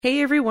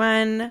Hey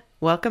everyone,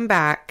 welcome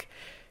back.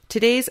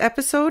 Today's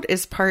episode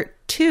is part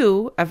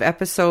 2 of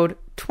episode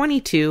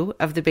 22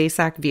 of the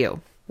BASAC View.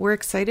 We're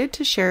excited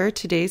to share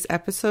today's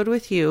episode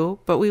with you,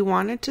 but we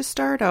wanted to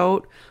start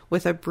out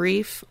with a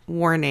brief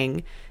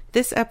warning.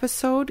 This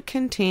episode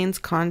contains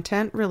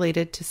content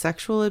related to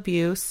sexual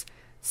abuse,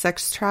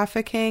 sex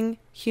trafficking,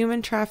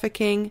 human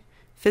trafficking,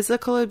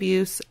 physical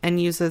abuse,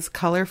 and uses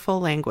colorful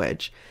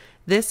language.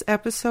 This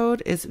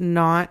episode is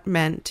not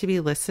meant to be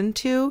listened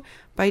to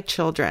by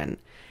children.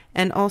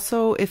 And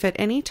also, if at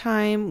any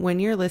time when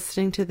you're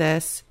listening to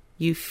this,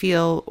 you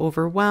feel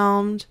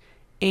overwhelmed,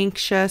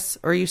 anxious,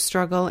 or you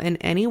struggle in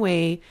any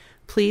way,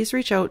 please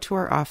reach out to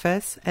our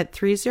office at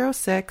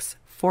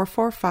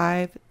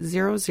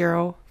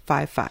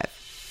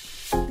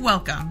 306-445-0055.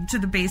 Welcome to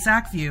the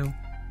BASAC View.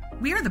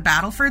 We are the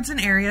Battlefords and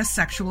Area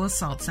Sexual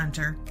Assault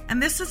Center,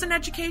 and this is an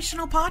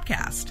educational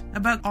podcast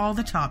about all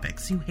the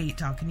topics you hate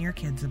talking to your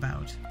kids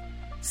about.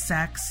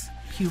 Sex,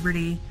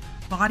 puberty,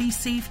 body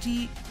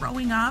safety,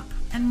 growing up,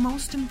 and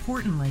most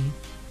importantly,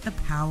 the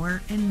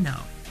power in no,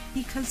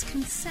 because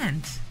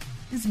consent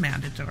is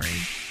mandatory.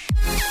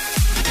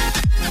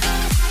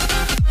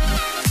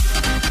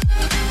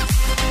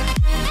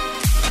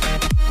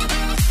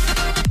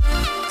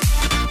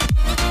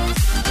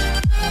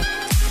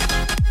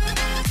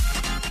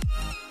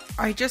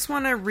 I just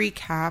want to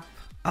recap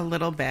a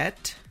little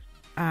bit.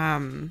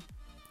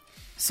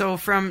 So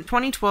from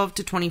 2012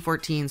 to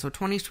 2014, so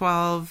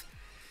 2012,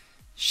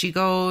 you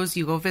go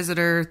visit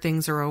her,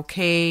 things are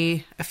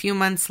okay. A few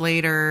months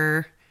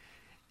later,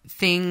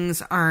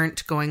 things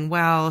aren't going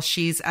well.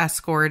 She's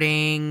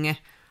escorting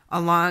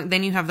along.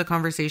 Then you have the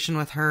conversation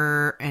with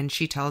her and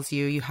she tells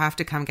you, you have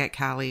to come get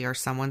Callie or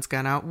someone's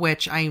gonna,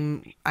 which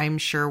I'm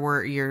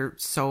sure you're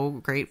so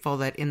grateful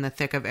that in the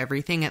thick of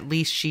everything, at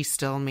least she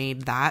still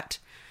made that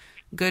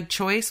good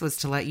choice, was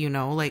to let you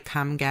know, like,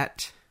 come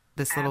get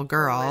this little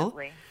girl.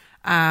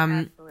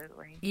 Absolutely.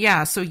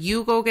 Yeah, so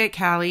you go get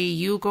Callie,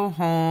 you go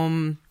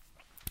home.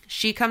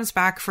 She comes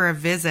back for a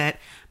visit,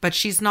 but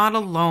she's not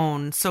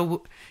alone.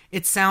 So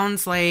it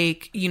sounds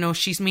like,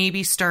 she's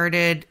maybe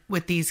started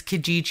with these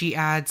Kijiji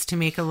ads to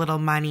make a little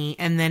money,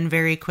 and then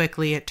very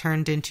quickly it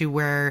turned into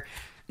where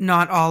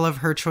not all of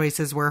her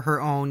choices were her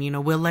own.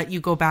 We'll let you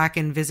go back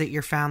and visit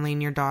your family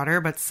and your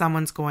daughter, but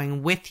someone's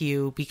going with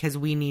you because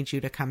we need you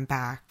to come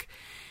back.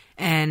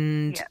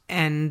 And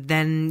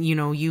then,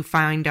 you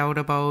find out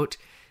about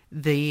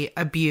the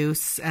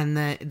abuse and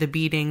the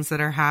beatings that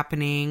are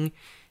happening.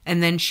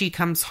 And then she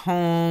comes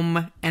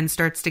home and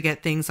starts to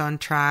get things on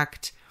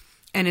track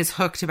and is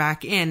hooked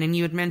back in. And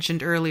you had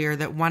mentioned earlier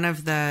that one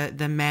of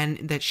the men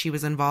that she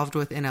was involved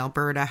with in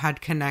Alberta had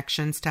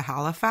connections to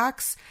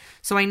Halifax.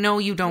 So I know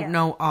you don't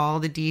know all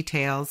the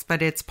details,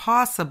 but it's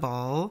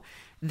possible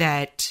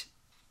that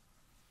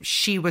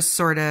she was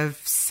sort of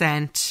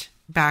sent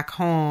back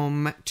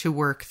home to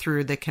work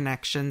through the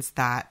connections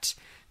that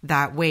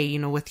way.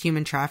 With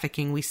human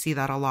trafficking, we see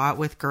that a lot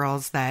with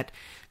girls that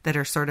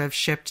are sort of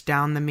shipped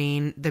down the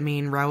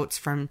main routes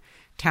from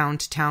town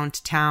to town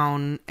to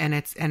town, and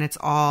it's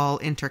all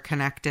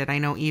interconnected. I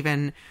know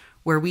even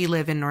where we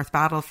live in North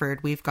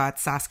Battleford, we've got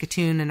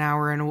Saskatoon an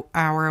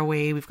hour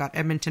away, we've got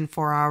Edmonton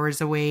 4 hours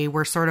away.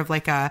 We're sort of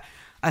like a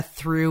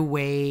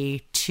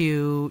throughway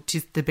to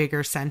the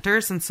bigger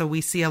centers, and so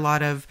we see a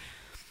lot of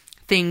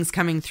things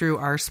coming through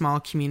our small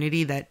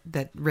community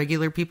that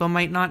regular people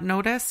might not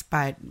notice,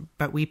 but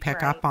we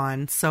pick up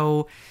on.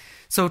 So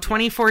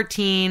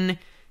 2014,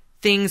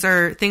 things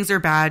are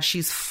bad.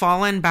 She's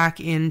fallen back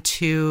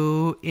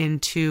into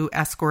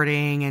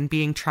escorting and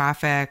being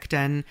trafficked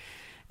and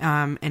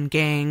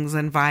gangs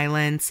and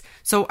violence.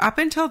 So up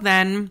until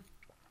then,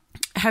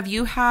 have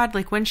you had,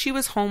 like, when she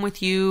was home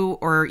with you,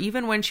 or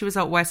even when she was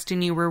out west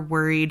and you were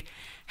worried,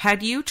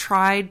 had you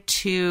tried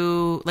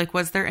to, like,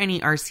 was there any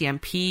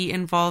RCMP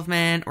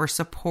involvement or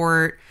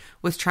support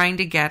with trying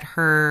to get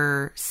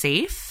her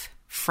safe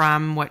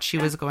from what she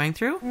was going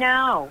through?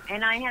 No,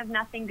 and I have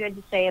nothing good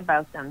to say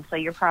about them, so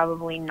you're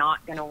probably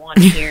not going to want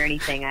to hear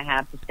anything I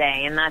have to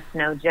say, and that's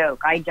no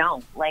joke. I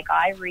don't. Like,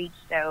 I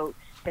reached out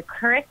the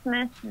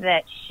Christmas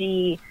that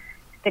she,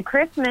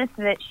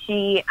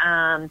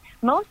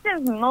 most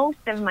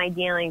of my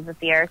dealings with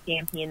the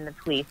RCMP and the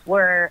police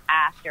were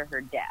after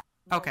her death.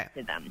 Okay.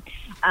 To them.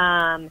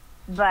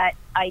 But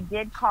I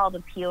did call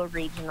the Peel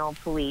Regional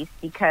Police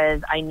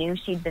because I knew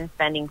she'd been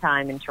spending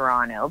time in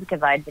Toronto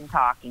because I'd been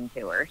talking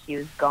to her. She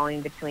was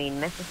going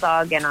between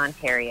Mississauga and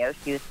Ontario.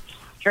 She was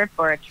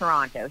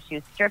Toronto. She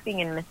was stripping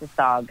in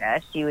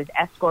Mississauga. She was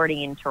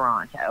escorting in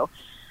Toronto.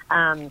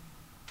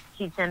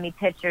 She'd send me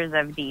pictures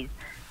of these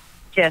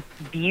just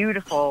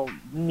beautiful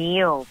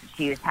meals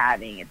she was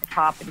having at the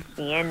top of the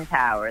CN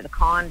Tower, the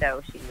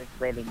condo she was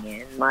living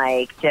in,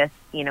 like, just,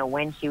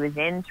 when she was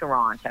in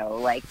Toronto,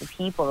 like, the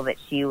people that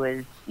she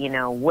was,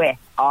 with,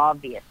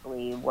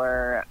 obviously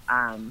were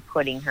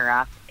putting her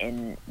up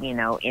in,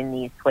 in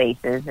these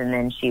places, and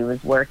then she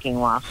was working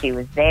while she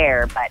was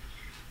there. But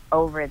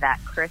over that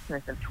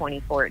Christmas of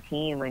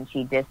 2014, when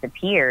she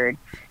disappeared,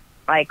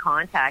 I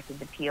contacted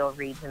the Peel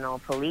Regional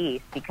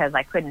Police because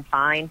I couldn't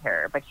find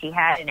her, but she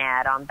had an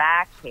ad on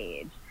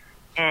Backpage.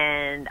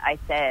 And I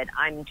said,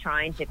 I'm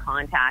trying to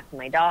contact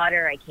my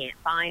daughter. I can't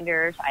find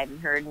her. I haven't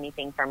heard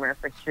anything from her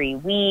for 3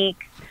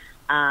 weeks.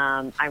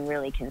 I'm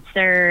really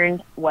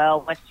concerned.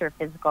 Well, what's her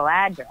physical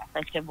address?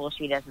 I said, well,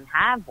 she doesn't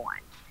have one.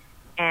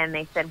 And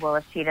they said, well,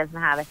 if she doesn't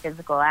have a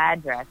physical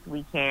address,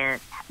 we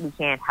can't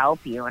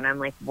help you. And I'm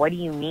like, what do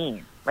you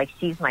mean? Like,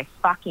 she's my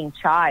fucking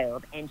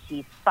child and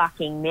she's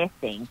fucking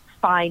missing.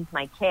 Find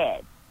my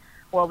kid.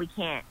 Well, we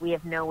can't. We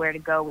have nowhere to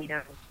go. We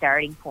don't have a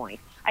starting point.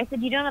 I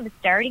said, you don't have a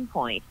starting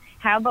point.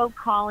 How about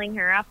calling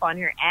her up on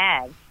her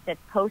ad that's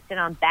posted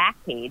on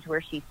Backpage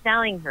where she's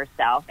selling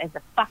herself as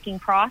a fucking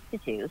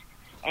prostitute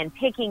and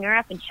picking her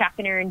up and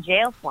chucking her in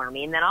jail for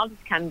me, and then I'll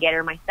just come get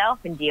her myself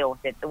and deal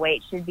with it the way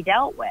it should be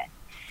dealt with.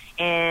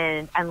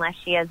 And unless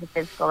she has a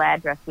physical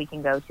address we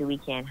can go to, we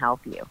can't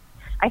help you.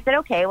 I said,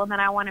 okay, well then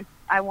I want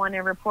to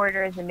report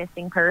her as a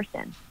missing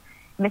person.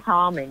 Miss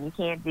Holleman, you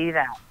can't do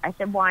that. I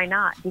said, why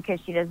not? Because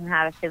she doesn't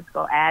have a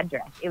physical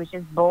address. It was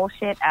just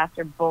bullshit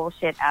after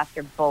bullshit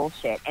after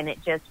bullshit, and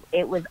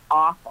it was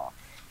awful.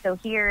 So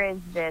here is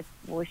this,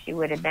 well, she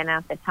would have been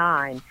at the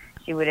time,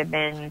 she would have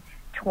been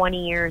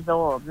 20 years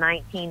old,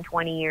 19,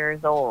 20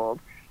 years old,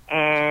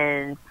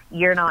 and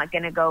you're not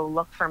going to go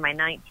look for my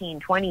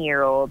 19,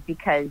 20-year-old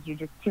because you're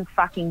just too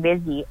fucking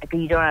busy, because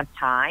you don't have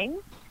time.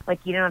 Like,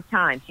 you don't have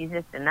time. She's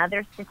just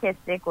another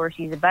statistic, or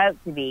she's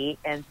about to be,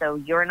 and so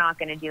you're not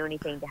going to do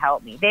anything to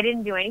help me. They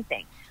didn't do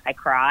anything. I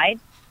cried.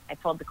 I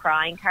pulled the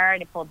crying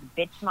card. I pulled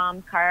the bitch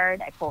mom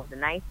card. I pulled the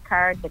nice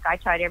card. Like, I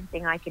tried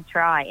everything I could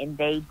try, and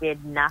they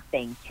did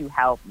nothing to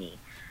help me.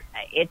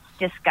 It's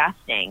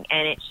disgusting,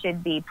 and it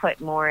should be put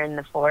more in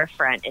the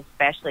forefront,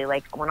 especially,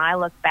 like, when I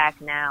look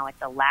back now at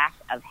the lack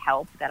of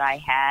help that I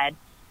had,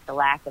 the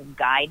lack of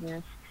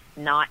guidance,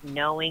 not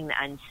knowing, the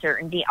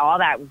uncertainty, all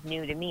that was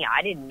new to me.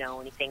 I didn't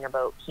know anything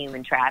about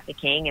human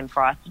trafficking and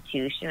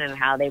prostitution and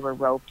how they were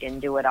roped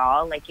into it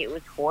all. Like, it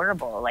was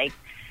horrible. Like,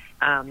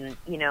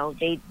 you know,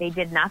 they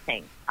did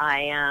nothing.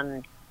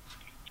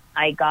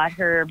 I got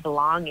her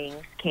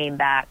belongings, came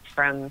back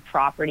from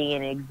Property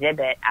and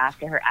Exhibit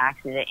after her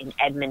accident in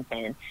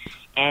Edmonton,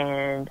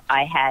 and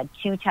I had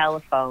 2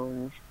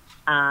 telephones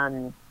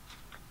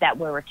that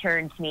were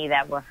returned to me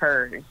that were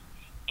hers.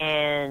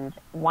 And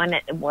one,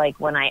 like,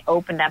 when I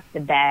opened up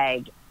the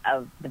bag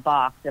of the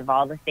box of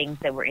all the things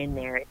that were in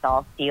there, it's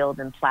all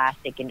sealed in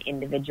plastic in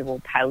individual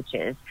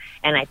pouches.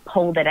 And I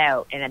pulled it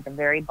out, and at the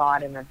very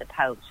bottom of the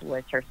pouch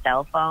was her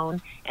cell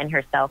phone and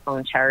her cell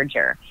phone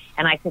charger.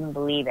 And I couldn't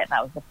believe it.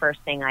 That was the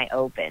first thing I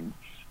opened.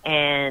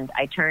 And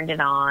I turned it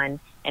on,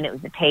 and it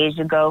was a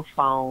pay-as-you-go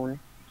phone.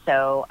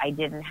 So I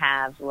didn't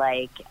have,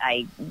 like,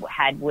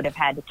 would have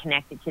had to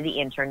connect it to the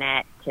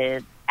internet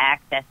to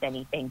access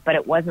anything, but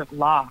it wasn't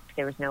locked.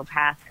 There was no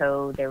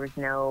passcode. There was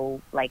no,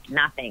 like,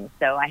 nothing.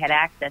 So I had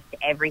access to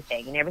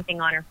everything, and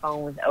everything on her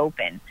phone was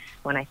open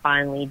when I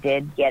finally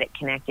did get it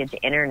connected to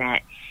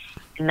internet.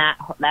 And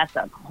that's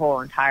a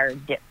whole entire,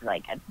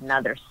 like,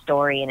 another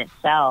story in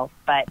itself.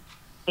 But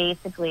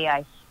basically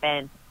I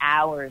spent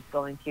hours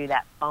going through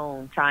that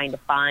phone trying to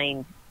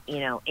find, you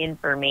know,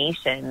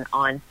 information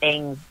on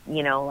things,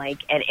 you know, like,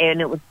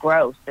 and it was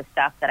gross, the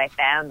stuff that I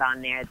found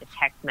on there, the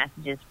text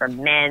messages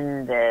from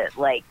men,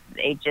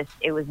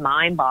 it was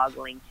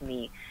mind-boggling to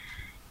me.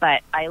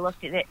 But I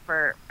looked at it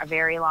for a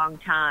very long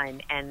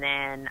time, and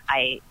then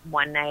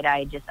one night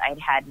I'd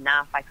had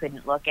enough. I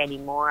couldn't look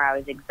anymore. I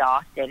was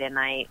exhausted, and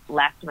I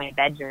left my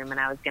bedroom, and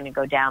I was going to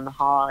go down the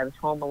hall. I was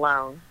home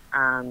alone.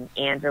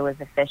 Andrew was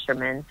a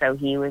fisherman, so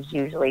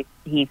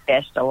he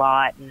fished a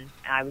lot, and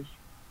I was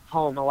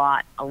home a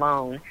lot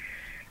alone.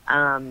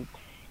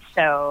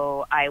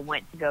 So I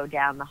went to go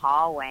down the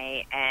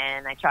hallway,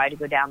 and I tried to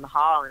go down the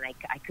hall, and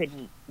I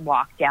couldn't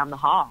walk down the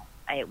hall.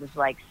 It was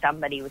like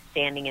somebody was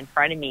standing in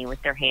front of me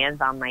with their hands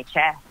on my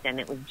chest, and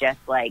it was just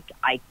like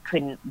I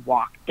couldn't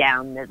walk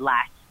down the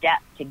last step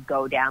to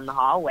go down the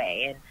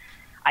hallway. And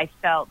I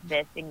felt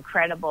this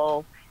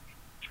incredible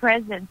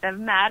presence of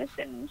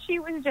Madison. She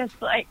was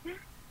just like,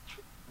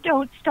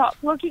 don't stop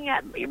looking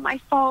at my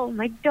phone.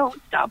 Like,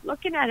 don't stop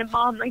looking at it,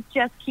 Mom. Like,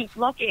 just keep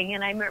looking.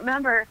 And I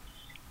remember,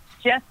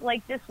 just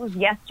like this was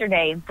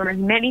yesterday, and for as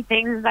many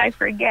things as I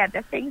forget,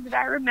 the things that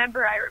I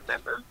remember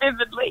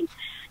vividly.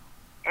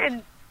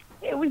 And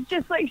it was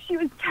just like she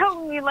was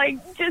telling me,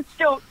 like, just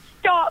don't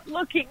stop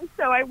looking.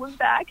 So I went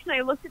back and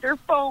I looked at her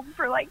phone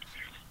for like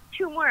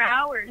 2 more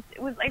hours.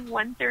 It was like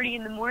 1:30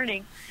 in the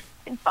morning.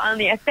 And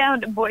finally I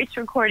found a voice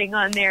recording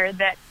on there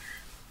that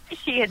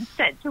she had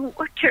sent to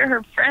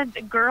her friend,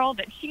 the girl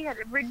that she had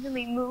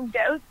originally moved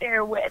out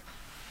there with,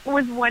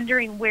 was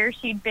wondering where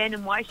she'd been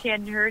and why she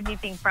hadn't heard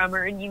anything from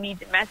her. And you need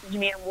to message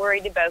me. I'm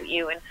worried about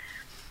you. And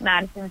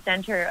Madison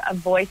sent her a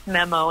voice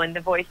memo, and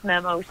the voice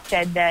memo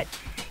said that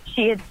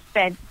she had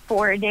spent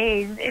 4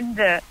 days in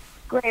the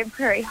Grand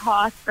Prairie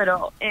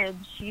Hospital, and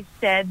she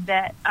said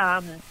that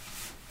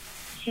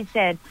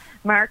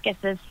Marcus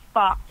is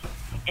fucked,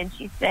 and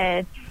she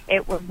said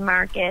it was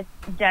Marcus,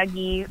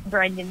 Dougie,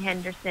 Brendan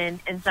Henderson,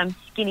 and some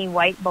skinny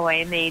white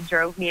boy, and they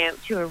drove me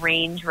out to a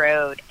range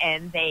road,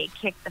 and they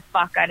kicked the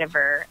fuck out of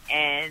her,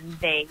 and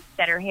they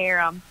set her hair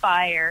on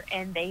fire,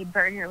 and they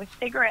burned her with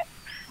cigarettes,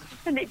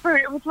 and they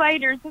burned her with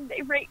lighters, and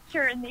they raped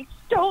her, and they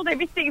stole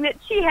everything that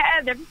she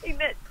had, everything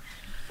that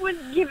was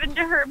given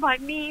to her by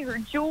me, her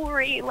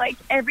jewelry, like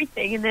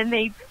everything. And then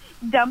they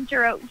dumped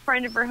her out in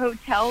front of her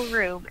hotel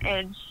room,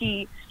 and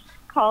she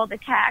called a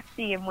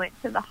taxi and went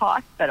to the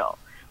hospital.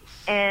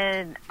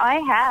 And I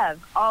have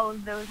all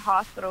of those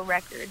hospital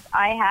records.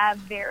 I have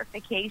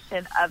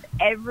verification of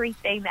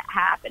everything that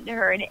happened to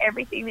her, and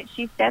everything that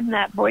she said in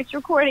that voice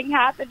recording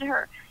happened to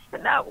her.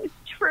 And that was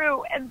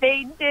true. And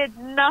they did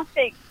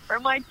nothing for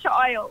my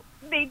child.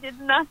 They did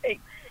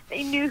nothing.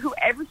 They knew who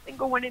every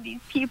single one of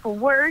these people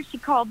were. She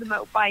called them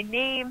out by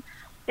name.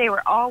 They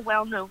were all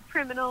well-known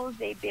criminals.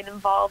 They'd been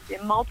involved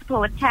in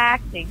multiple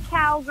attacks in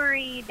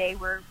Calgary. They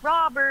were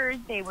robbers.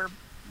 They were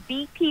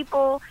beat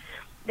people.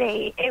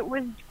 It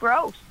was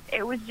gross.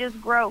 It was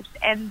just gross.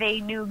 And they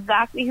knew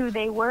exactly who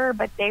they were,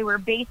 but they were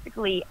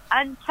basically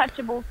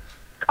untouchable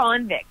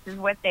convicts is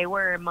what they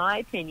were, in my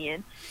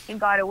opinion, and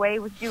got away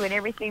with doing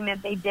everything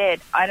that they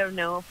did. I don't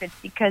know if it's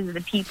because of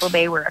the people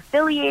they were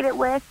affiliated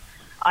with.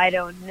 I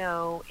don't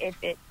know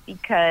if it's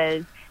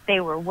because they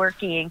were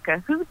working in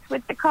cahoots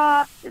with the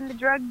cops and the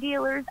drug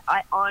dealers.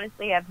 I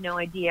honestly have no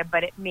idea,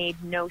 but it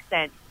made no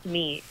sense to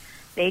me.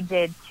 They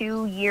did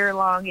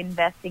 2-year-long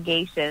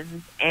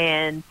investigations,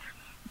 and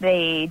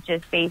they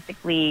just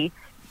basically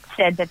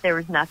said that there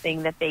was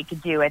nothing that they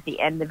could do at the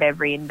end of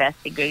every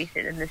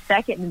investigation. And the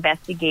second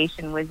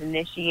investigation was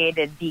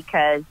initiated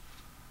because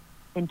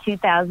in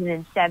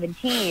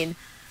 2017,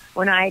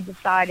 when I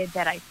decided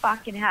that I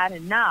fucking had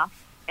enough,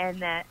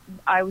 and that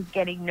I was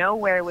getting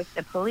nowhere with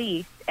the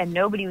police and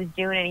nobody was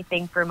doing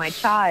anything for my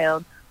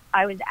child,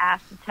 I was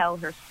asked to tell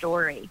her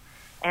story.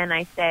 And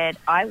I said,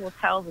 I will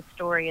tell the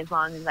story as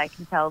long as I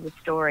can tell the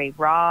story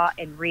raw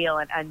and real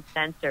and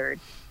uncensored,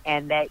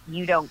 and that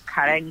you don't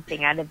cut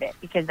anything out of it,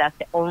 because that's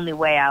the only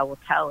way I will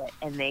tell it.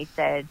 And they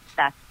said,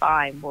 that's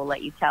fine. We'll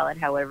let you tell it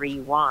however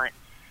you want.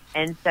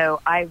 And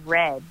so I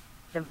read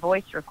the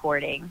voice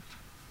recording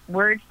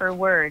word for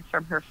word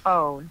from her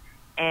phone.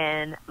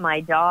 And my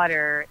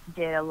daughter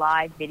did a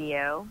live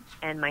video,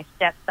 and my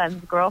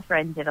stepson's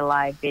girlfriend did a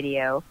live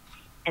video.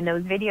 And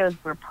those videos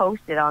were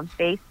posted on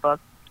Facebook.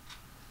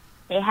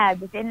 They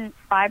had, within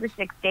 5 or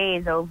 6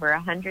 days, over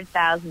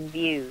 100,000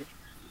 views.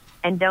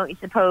 And don't you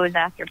suppose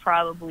after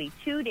probably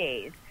 2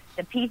 days,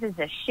 the pieces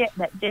of shit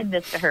that did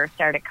this to her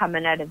started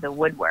coming out of the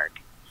woodwork.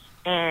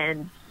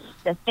 And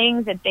the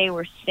things that they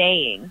were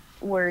saying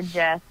were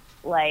just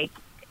like,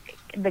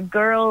 the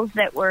girls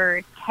that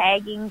were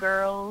tagging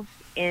girls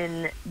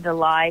in the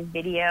live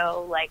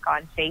video, like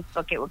on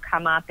Facebook, it would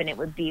come up and it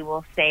would be,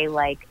 we'll say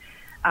like,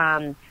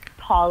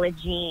 Paula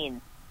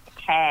Jean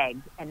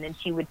tagged, and then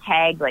she would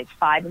tag like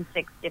 5 and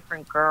 6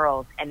 different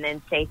girls, and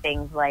then say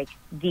things like,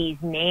 these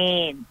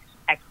names,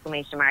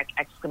 exclamation mark,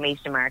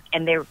 exclamation mark.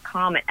 And there were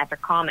comment after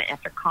comment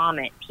after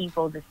comment,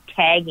 people just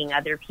tagging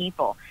other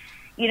people.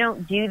 You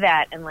don't do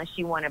that unless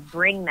you want to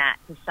bring that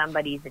to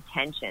somebody's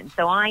attention.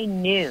 So I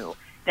knew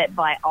that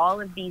by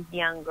all of these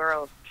young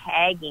girls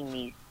tagging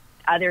these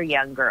other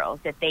young girls,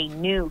 that they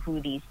knew who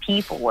these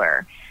people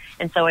were.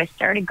 And so I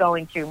started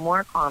going through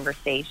more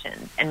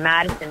conversations, and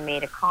Madison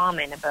made a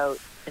comment about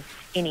the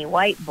skinny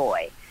white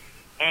boy.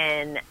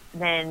 And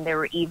then there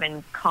were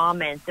even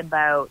comments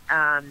about,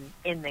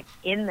 in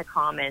the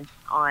comments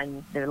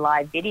on the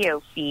live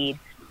video feed,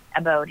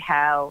 about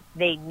how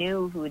they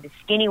knew who the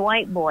skinny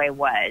white boy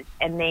was,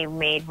 and they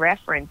made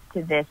reference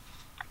to this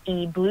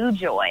E. Blue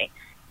Joy.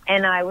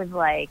 And I was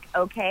like,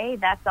 okay,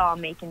 that's all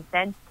making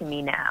sense to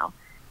me now.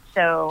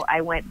 So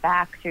I went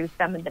back through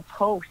some of the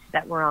posts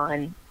that were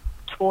on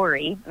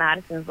Tori,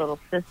 Madison's little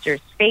sister's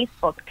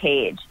Facebook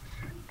page,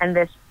 and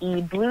this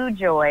E. Blue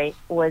Joy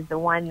was the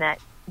one that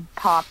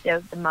popped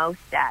out the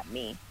most at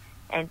me.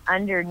 And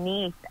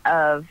underneath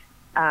of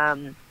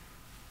the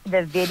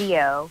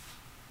video,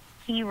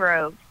 he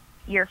wrote,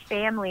 "Your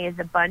family is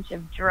a bunch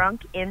of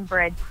drunk,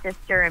 inbred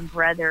sister and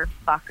brother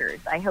fuckers.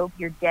 I hope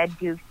your dead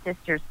goof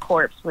sister's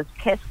corpse was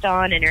pissed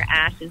on and her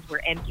ashes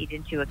were emptied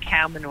into a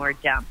cow manure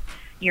dump.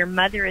 Your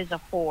mother is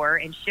a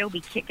whore, and she'll be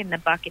kicking the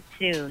bucket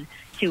soon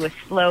to a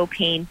slow,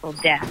 painful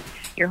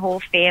death. Your whole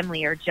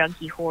family are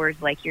junkie whores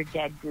like your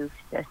dead goof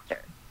sister."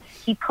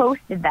 He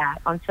posted that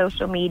on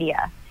social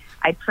media.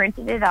 I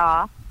printed it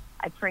off.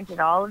 I printed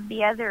all of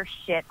the other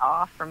shit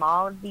off from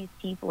all of these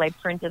people. I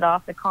printed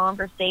off the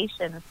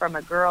conversation from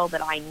a girl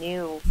that I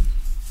knew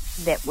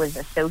that was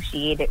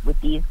associated with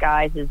these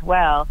guys as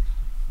well.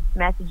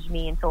 Messaged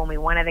me and told me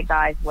one of the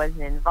guys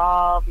wasn't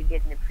involved. He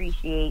didn't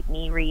appreciate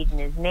me reading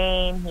his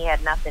name. He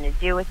had nothing to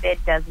do with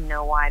it. Doesn't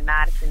know why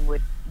Madison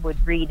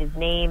would read his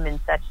name and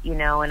such, you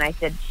know. And I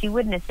said, she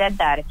wouldn't have said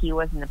that if he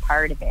wasn't a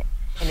part of it.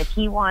 And if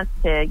he wants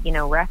to, you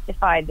know,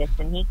 rectify this,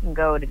 then he can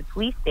go to the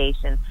police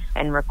station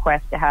and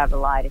request to have a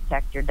lie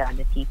detector done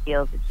if he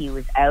feels that he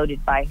was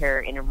outed by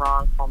her in a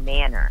wrongful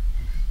manner.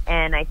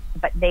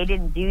 But they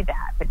didn't do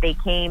that. But they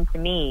came to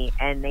me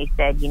and they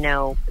said,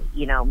 man,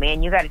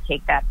 you got to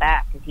take that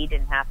back because he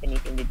didn't have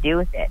anything to do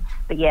with it.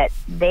 But yet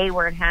they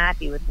weren't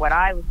happy with what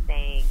I was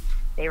saying.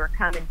 They were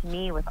coming to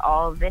me with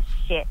all of this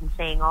shit and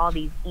saying all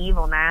these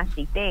evil,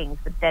 nasty things.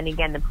 But then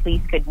again, the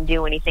police couldn't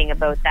do anything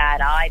about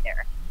that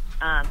either.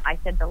 I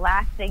said the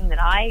last thing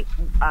that I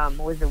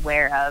was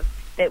aware of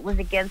that was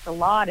against the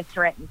law to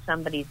threaten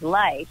somebody's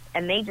life,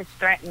 and they just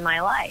threatened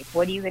my life.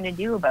 What are you going to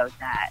do about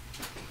that?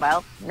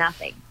 Well,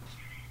 nothing.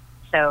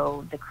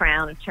 So the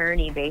Crown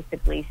attorney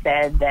basically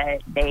said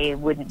that they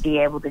wouldn't be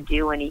able to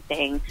do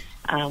anything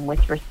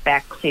with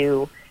respect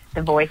to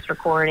the voice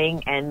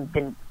recording and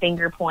the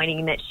finger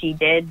pointing that she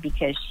did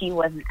because she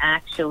wasn't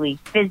actually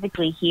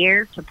physically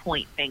here to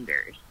point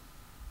fingers.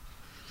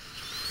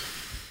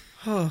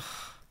 Oh.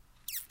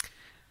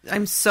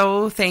 I'm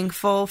so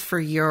thankful for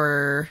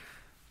your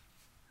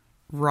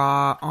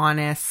raw,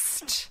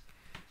 honest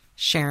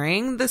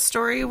sharing the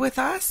story with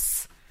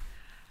us.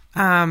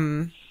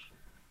 And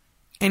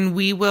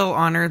we will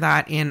honor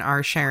that in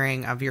our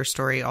sharing of your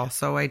story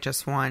also. I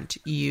just want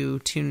you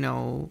to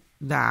know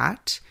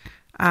that.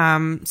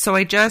 So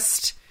I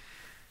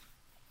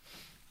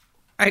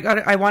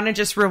want to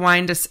just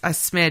rewind a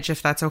smidge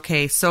if that's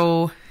okay.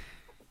 So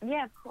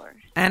yeah, of course.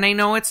 And I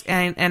know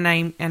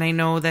I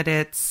know that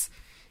it's,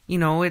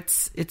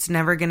 it's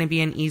never going to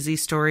be an easy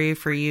story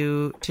for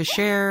you to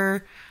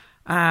share.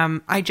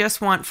 I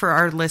just want for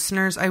our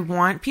listeners, I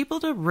want people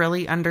to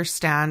really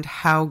understand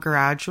how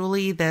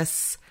gradually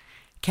this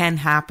can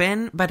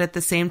happen, but at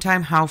the same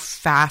time, how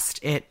fast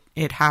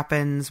it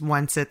happens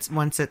once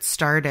it's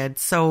started.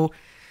 So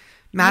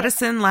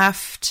Madison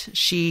left.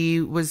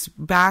 She was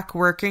back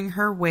working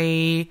her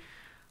way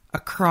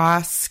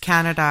across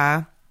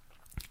Canada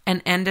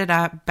and ended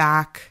up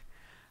back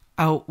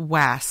out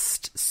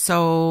west.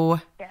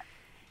 So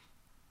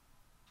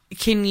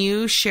can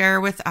you share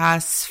with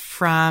us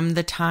from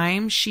the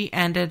time she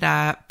ended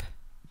up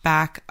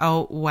back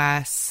out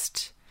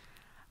west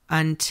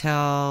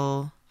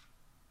until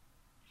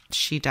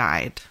she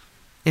died,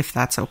 if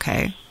that's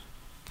okay?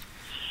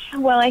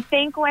 Well, I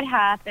think what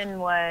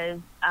happened was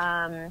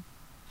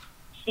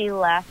she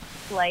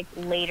left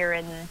later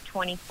in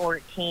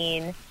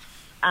 2014.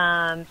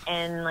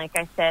 And like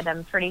I said,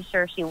 I'm pretty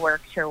sure she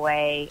worked her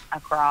way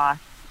across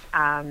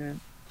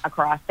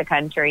the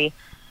country.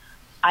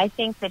 I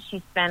think that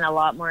she spent a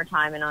lot more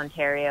time in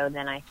Ontario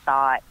than I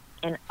thought.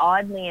 And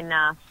oddly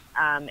enough,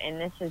 and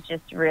this is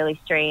just really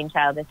strange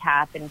how this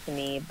happened to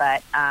me,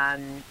 but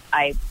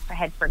I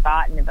had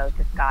forgotten about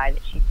this guy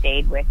that she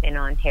stayed with in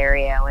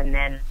Ontario, and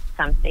then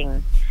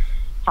something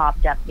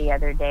popped up the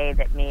other day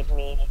that made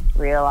me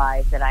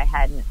realize that I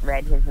hadn't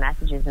read his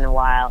messages in a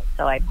while.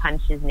 So I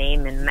punched his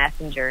name in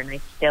Messenger, and I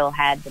still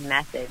had the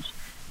message.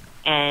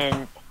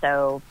 And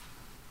so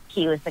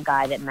he was the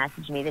guy that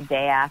messaged me the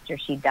day after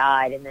she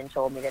died and then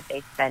told me that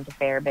they spent a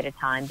fair bit of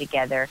time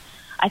together.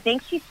 I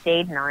think she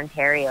stayed in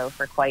Ontario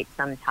for quite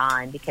some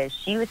time because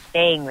she was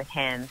staying with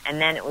him, and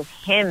then it was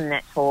him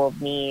that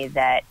told me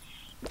that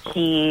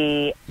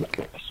I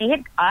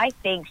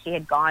think she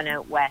had gone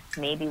out west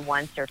maybe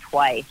once or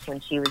twice when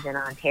she was in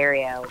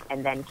Ontario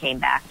and then came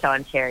back to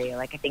Ontario.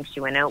 I think she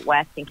went out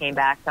west and came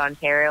back to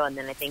Ontario, and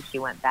then I think she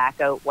went back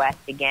out west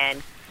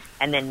again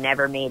and then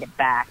never made it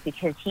back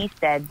because he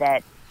said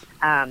that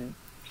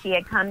she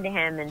had come to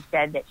him and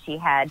said that she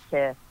had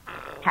to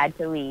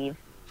leave,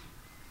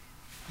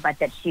 but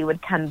that she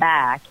would come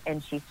back,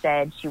 and she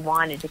said she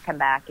wanted to come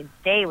back and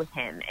stay with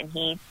him, and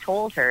he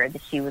told her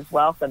that she was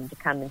welcome to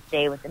come and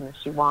stay with him if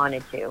she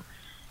wanted to.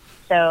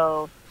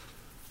 So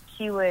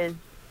she was,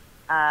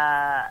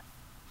 I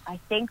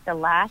think the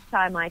last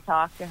time I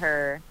talked to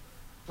her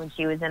when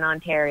she was in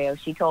Ontario,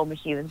 she told me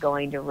she was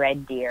going to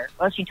Red Deer.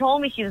 Well, she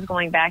told me she was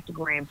going back to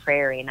Grand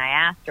Prairie, and I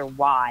asked her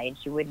why, and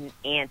she wouldn't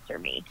answer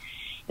me.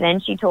 And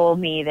then she told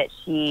me that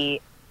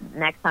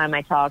next time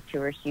I talked to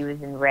her, she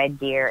was in Red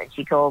Deer, and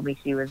she told me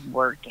she was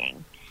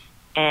working.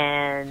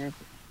 And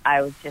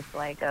I was just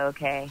like,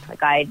 okay.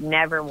 I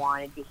never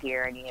wanted to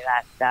hear any of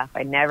that stuff.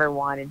 I never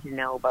wanted to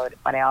know about it,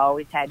 but I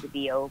always had to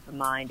be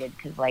open-minded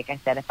because, like I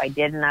said, if I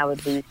didn't, I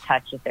would lose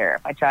touch with her.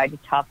 If I tried to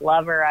tough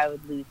love her, I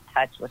would lose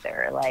touch with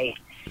her.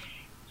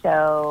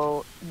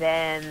 So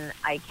then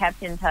I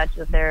kept in touch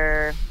with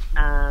her.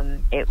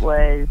 It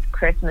was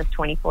Christmas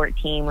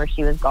 2014 where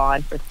she was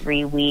gone for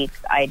 3 weeks.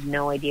 I had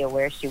no idea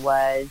where she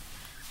was.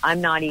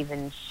 I'm not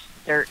even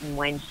certain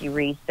when she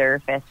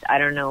resurfaced. I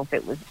don't know if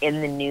it was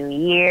in the new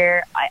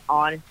year. I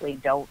honestly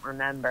don't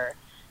remember.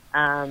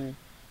 And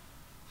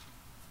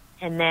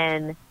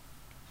then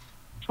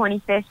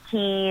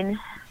 2015,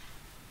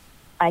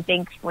 I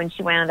think when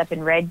she wound up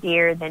in Red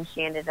Deer, then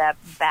she ended up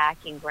back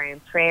in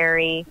Grand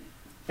Prairie.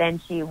 Then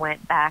she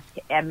went back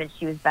to Edmonton.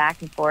 She was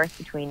back and forth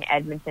between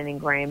Edmonton and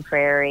Grand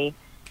Prairie.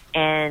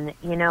 And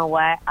you know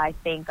what? I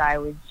think I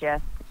was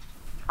just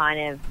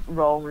kind of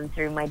rolling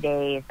through my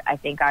days. I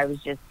think I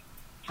was just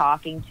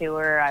talking to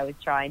her. I was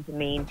trying to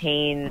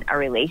maintain a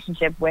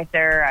relationship with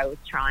her. I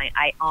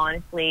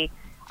honestly,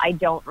 I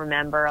don't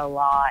remember a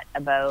lot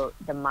about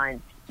the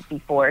months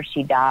before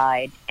she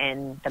died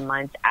and the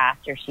months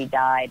after she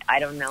died. I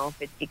don't know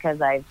if it's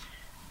because I've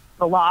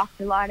blocked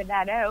a lot of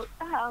that out.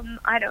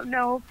 I don't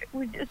know if it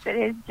was just that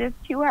it's just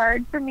too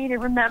hard for me to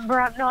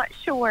remember. I'm not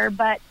sure,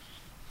 but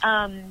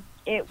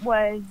it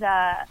was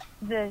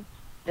the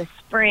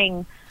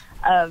spring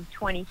of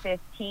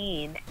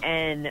 2015,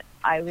 and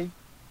I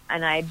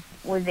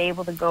was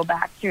able to go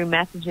back through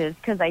messages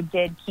because I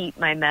did keep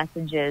my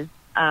messages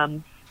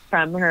from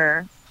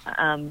her.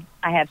 I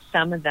have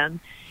some of them,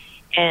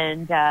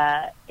 and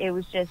it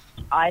was just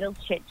idle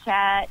chit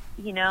chat.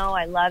 You know,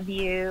 I love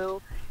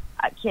you.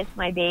 Kiss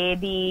my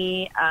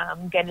baby.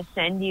 I'm gonna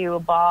send you a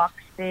box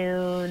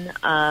soon.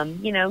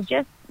 You know,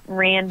 just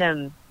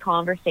random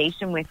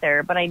conversation with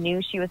her. But I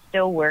knew she was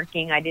still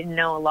working. I didn't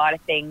know a lot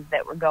of things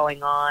that were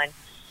going on.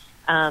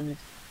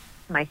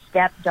 My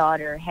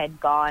stepdaughter had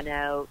gone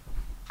out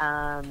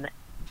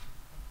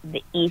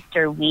the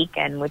Easter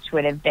weekend, which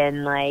would have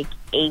been like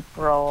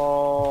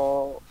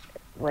April,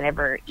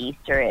 whenever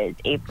Easter is.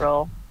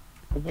 April.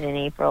 Is it in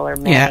April or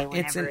May? Yeah,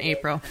 it's in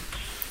April.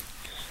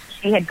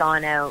 She had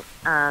gone out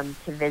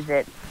to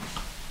visit.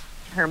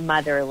 Her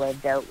mother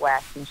lived out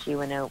west, and she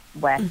went out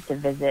west to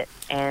visit.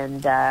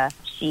 And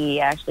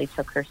she actually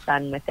took her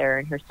son with her,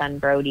 and her son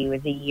Brody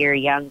was a year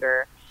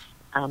younger.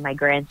 My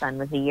grandson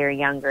was a year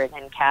younger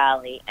than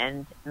Callie,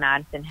 and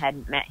Madison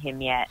hadn't met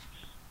him yet.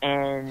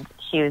 And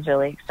she was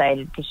really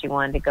excited because she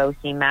wanted to go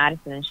see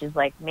Madison. And she's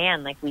like,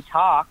 man, like, we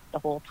talked the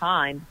whole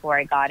time before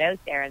I got out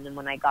there. And then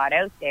when I got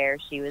out there,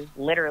 she was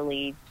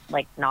literally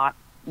like not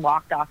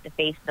walked off the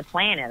face of the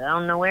planet. I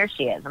don't know where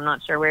she is. I'm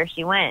not sure where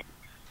she went.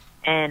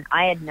 And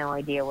I had no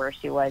idea where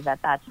she was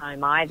at that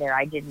time either.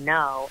 I didn't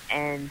know.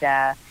 And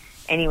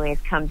anyways,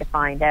 come to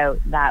find out,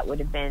 that would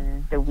have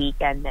been the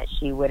weekend that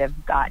she would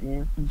have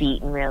gotten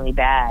beaten really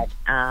bad.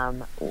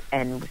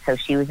 And so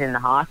she was in the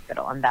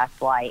hospital, and that's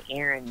why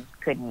Aaron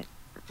couldn't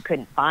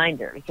find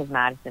her, because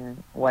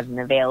Madison wasn't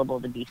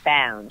available to be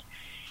found.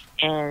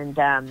 And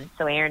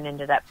so Aaron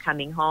ended up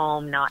coming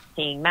home, not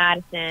seeing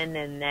Madison,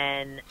 and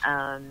then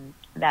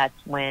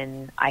that's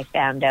when I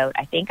found out.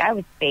 I think I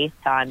was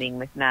FaceTiming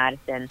with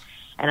Madison,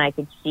 and I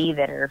could see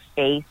that her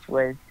face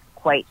was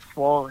quite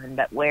swollen,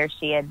 but where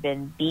she had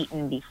been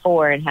beaten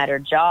before and had her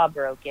jaw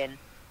broken,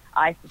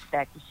 I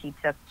suspected she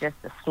took just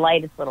the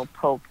slightest little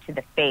poke to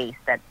the face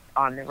that's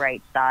on the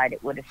right side.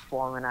 It would have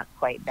swollen up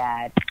quite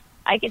bad.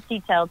 I could see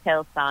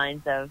telltale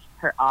signs of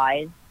her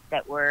eyes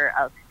that were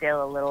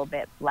still a little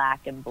bit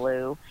black and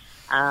blue.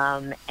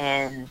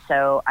 And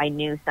so I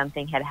knew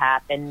something had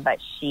happened, but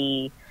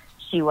she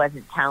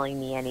wasn't telling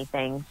me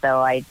anything. So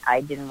I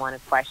didn't want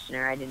to question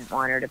her. I didn't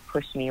want her to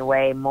push me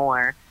away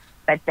more.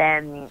 But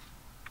then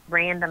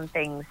random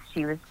things,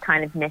 she was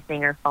kind of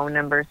missing. Her phone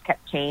numbers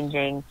kept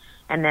changing.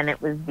 And then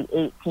it was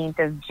the 18th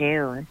of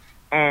June.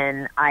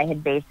 And I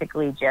had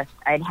basically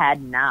I'd had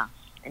enough.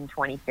 In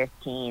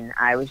 2015,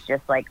 I was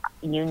just like,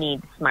 you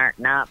need to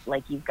smarten up.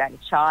 Like, you've got a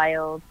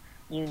child.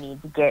 You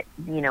need to get,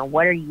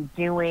 what are you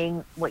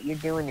doing? What you're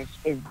doing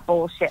is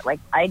bullshit. Like,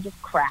 I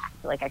just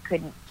cracked. Like, I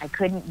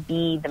couldn't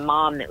be the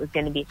mom that was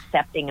going to be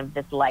accepting of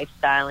this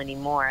lifestyle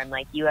anymore. I'm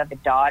like, you have a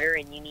daughter,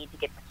 and you need to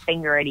get the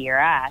finger out of your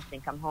ass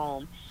and come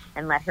home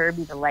and let her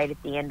be the light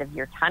at the end of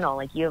your tunnel.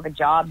 Like, you have a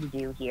job to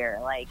do here.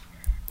 Like,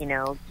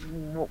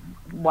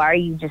 why are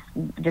you just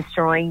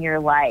destroying your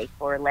life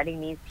or letting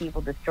these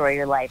people destroy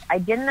your life? I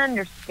didn't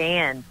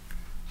understand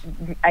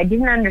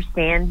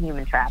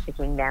human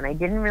trafficking then. I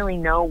didn't really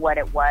know what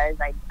it was.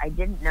 I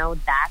didn't know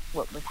that's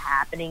what was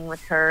happening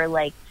with her.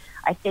 Like,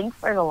 I think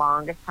for the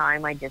longest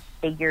time, I just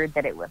figured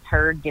that it was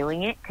her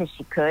doing it because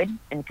she could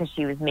and because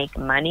she was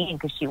making money and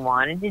because she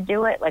wanted to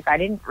do it. Like, I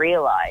didn't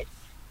realize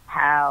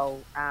how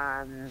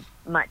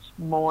much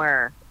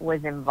more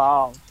was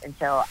involved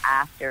until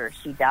after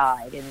she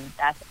died. And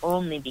that's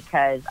only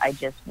because I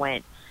just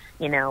went,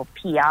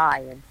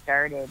 PI and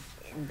started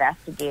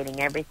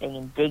investigating everything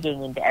and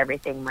digging into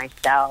everything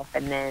myself,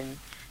 and then,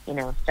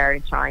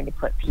 started trying to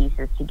put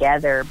pieces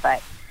together.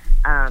 But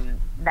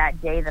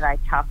that day that I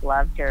tough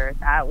loved her,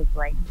 that was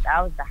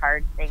the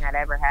hardest thing I'd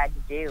ever had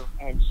to do.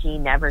 And she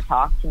never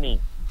talked to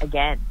me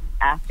again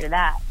after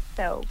that.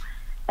 So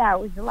that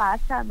was the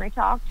last time I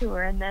talked to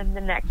her. And then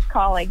the next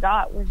call I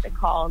got was the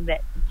call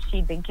that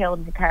she'd been killed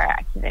in a car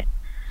accident.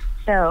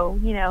 So,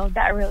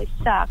 that really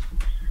sucked.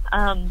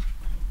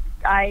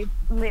 I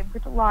lived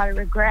with a lot of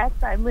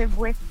regrets. I lived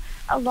with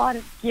a lot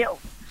of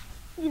guilt,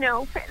 and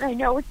I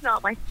know it's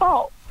not my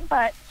fault,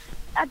 but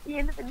at the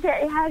end of the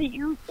day, how do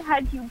you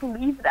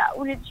believe that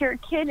when it's your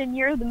kid and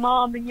you're the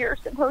mom and you're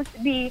supposed to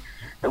be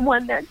the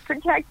one that's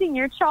protecting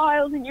your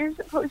child and you're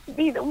supposed to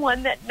be the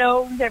one that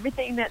knows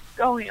everything that's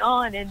going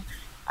on? And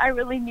I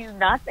really knew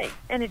nothing,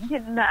 and it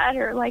didn't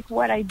matter like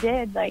what I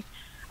did. Like,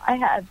 I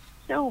have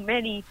so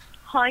many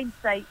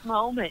hindsight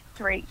moments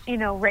right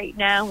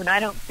now, and I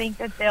don't think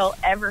that they'll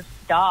ever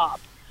stop.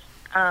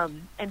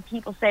 And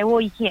people say, well,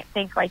 you can't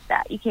think like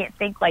that. You can't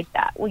think like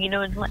that. Well,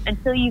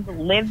 until you've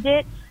lived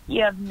it,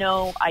 you have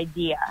no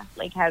idea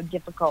like how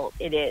difficult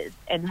it is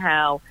and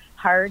how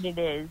hard it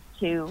is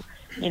to,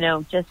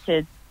 just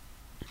to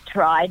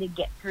try to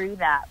get through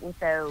that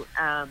without,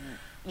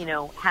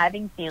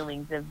 having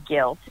feelings of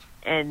guilt.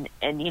 And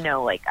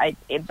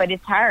but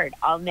it's hard.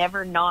 I'll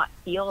never not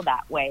feel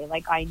that way.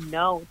 Like, I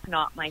know it's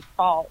not my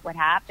fault what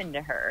happened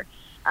to her.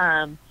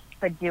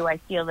 But do I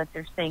feel that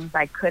there's things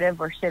I could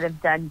have or should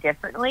have done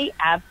differently?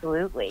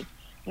 Absolutely.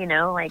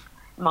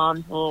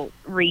 Moms will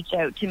reach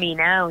out to me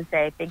now and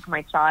say, I think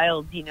my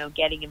child's,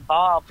 getting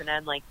involved. And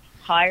I'm like,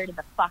 tie her to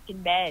the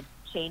fucking bed,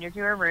 chain her to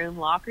her room,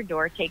 lock her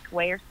door, take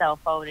away her cell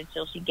phone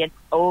until she gets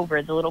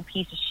over the little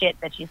piece of shit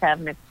that she's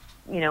having a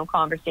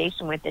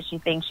conversation with that she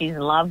thinks she's in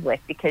love with,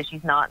 because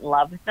she's not in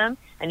love with him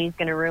and he's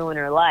going to ruin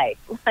her life.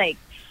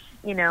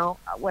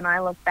 When I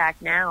look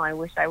back now, I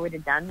wish I would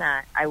have done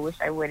that. I wish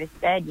I would have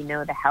said,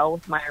 the hell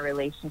with my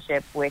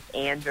relationship with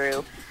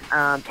Andrew,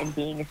 and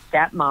being a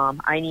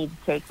stepmom. I need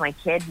to take my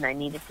kid and I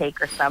need to take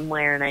her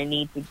somewhere and I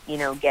need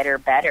to, get her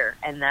better.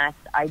 And that's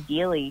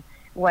ideally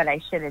what I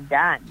should have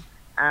done.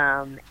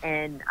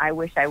 And I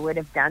wish I would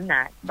have done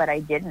that, but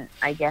I didn't.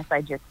 I guess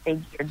I just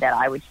figured that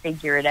I would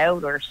figure it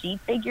out, or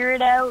she'd figure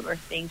it out, or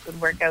things would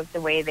work out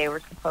the way they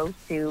were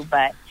supposed to.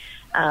 But,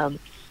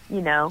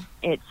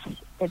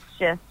 it's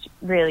just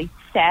really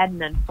sad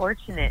and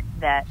unfortunate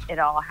that it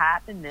all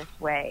happened this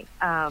way.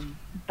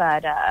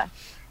 But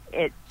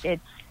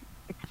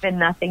it's been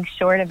nothing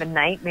short of a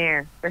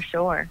nightmare for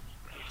sure.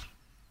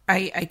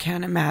 I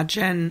can't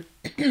imagine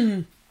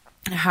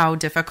how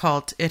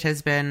difficult it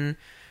has been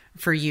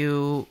for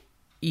you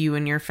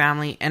and your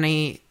family. And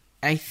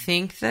I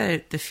think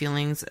that the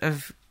feelings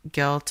of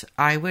guilt,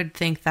 I would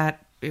think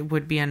that it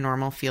would be a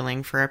normal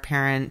feeling for a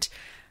parent.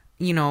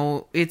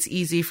 It's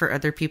easy for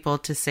other people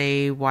to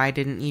say, why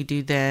didn't you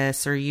do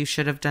this? Or you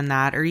should have done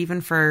that. Or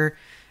even for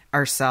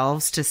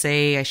ourselves to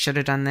say, I should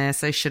have done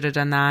this, I should have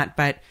done that.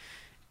 But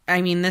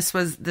I mean, this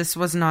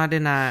was not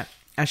in a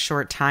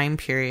short time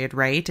period,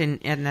 right?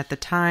 And at the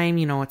time,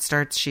 it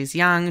starts, she's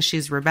young,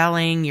 she's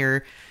rebelling,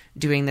 you're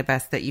doing the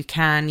best that you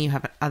can. You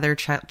have other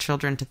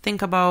children to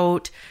think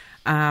about.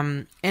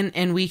 And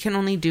we can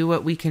only do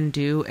what we can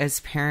do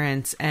as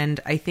parents. And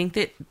I think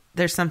that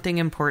there's something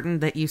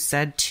important that you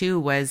said too,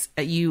 was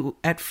that you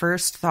at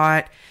first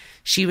thought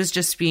she was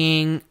just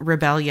being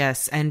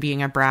rebellious and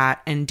being a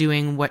brat and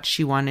doing what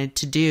she wanted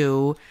to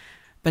do.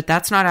 But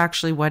that's not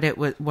actually what it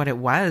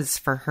was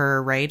for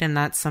her, right? And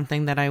that's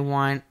something that I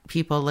want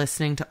people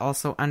listening to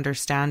also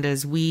understand,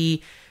 is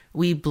we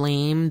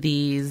blame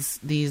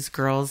these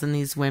girls and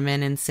these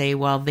women and say,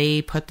 well,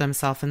 they put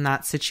themselves in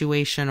that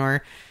situation,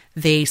 or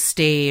they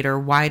stayed, or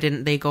why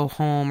didn't they go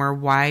home, or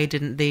why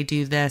didn't they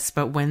do this?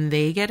 But when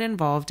they get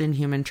involved in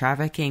human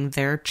trafficking,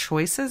 their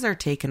choices are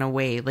taken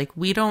away. Like,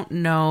 we don't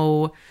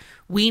know.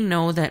 We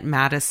know that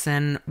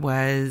Madison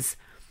was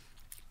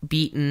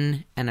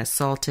beaten and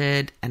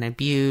assaulted and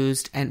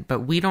abused,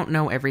 but we don't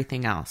know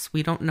everything else.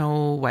 We don't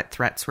know what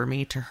threats were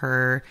made to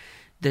her,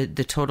 the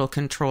total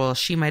control.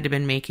 She might have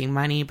been making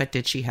money, but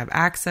did she have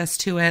access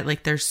to it?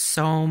 Like, there's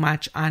so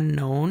much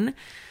unknown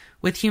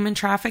with human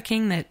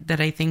trafficking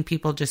that I think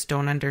people just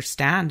don't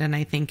understand. And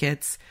I think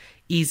it's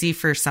easy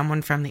for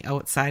someone from the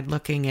outside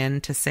looking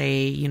in to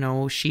say,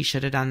 she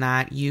should have done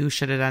that, you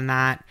should have done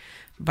that.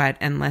 But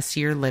unless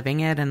you're living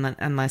it and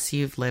unless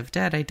you've lived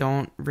it, I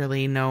don't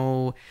really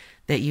know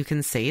that you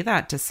can say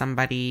that to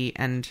somebody.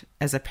 And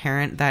as a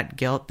parent, that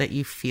guilt that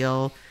you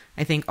feel,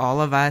 I think all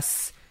of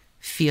us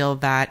feel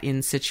that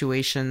in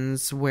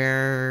situations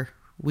where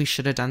we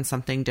should have done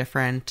something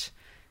different,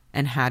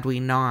 and had we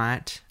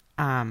not.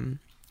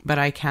 But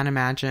I can't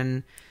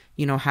imagine,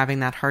 having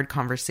that hard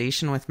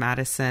conversation with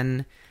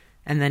Madison,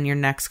 and then your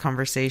next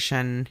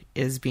conversation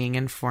is being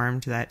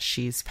informed that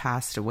she's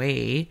passed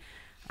away.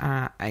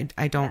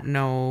 I don't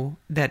know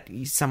that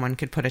someone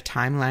could put a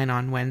timeline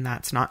on when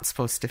that's not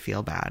supposed to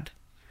feel bad,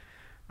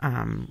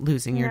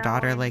 losing your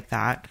daughter like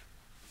that.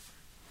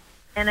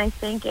 And I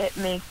think it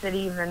makes it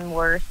even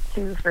worse,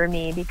 too, for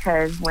me,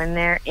 because when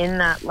they're in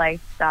that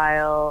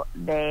lifestyle,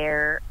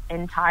 their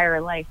entire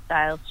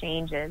lifestyle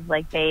changes.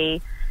 Like,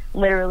 they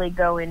literally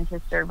go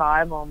into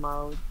survival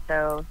mode.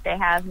 So if they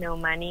have no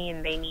money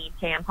and they need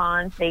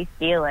tampons, they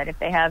steal it. If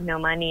they have no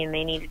money and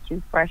they need a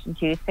toothbrush and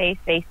toothpaste,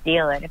 they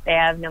steal it. If they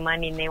have no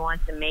money and they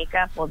want some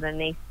makeup, well, then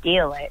they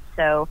steal it.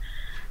 So,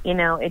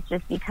 it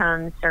just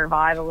becomes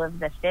survival of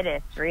the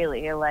fittest,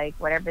 really. Like,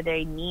 whatever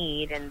they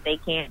need and they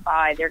can't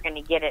buy, they're going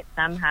to get it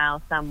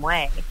somehow, some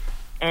way.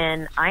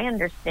 And I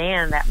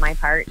understand that my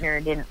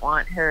partner didn't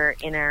want her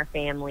in our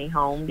family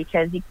home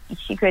because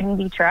she couldn't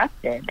be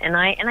trusted. And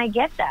I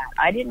get that.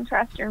 I didn't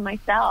trust her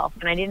myself,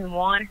 and I didn't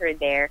want her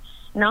there.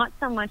 Not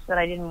so much that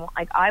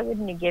I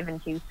wouldn't have given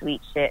two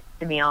sweet shits,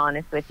 to be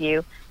honest with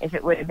you, if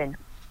it would have been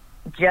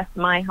just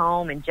my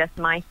home and just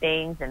my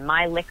things and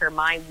my liquor,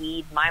 my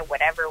weed, my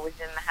whatever was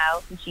in the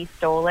house, and she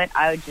stole it.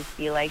 I would just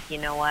be like, you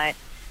know what?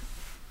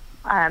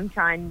 I'm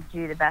trying to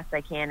do the best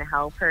I can to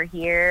help her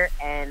here,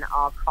 and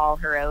I'll call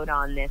her out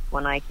on this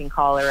when I can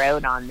call her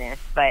out on this.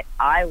 But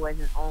I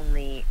wasn't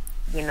only,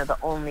 the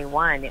only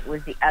one. It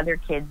was the other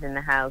kids in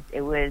the house.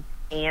 It was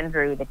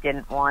Andrew that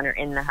didn't want her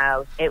in the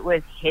house. It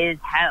was his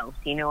house.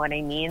 You know what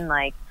I mean?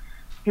 Like,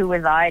 who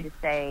was I to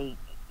say,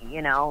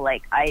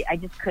 like I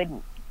just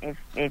couldn't.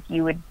 If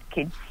you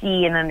could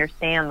see and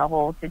understand the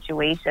whole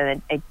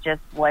situation, it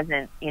just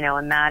wasn't,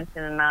 and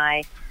Madison and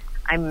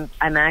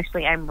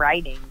I'm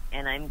writing,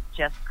 and I'm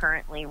just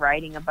currently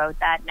writing about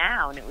that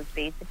now. And it was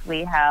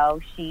basically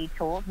how she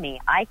told me,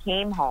 I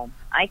came home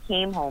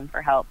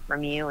for help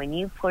from you, and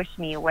you pushed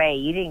me away.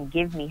 You didn't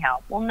give me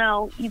help. Well,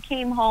 no, you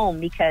came home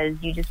because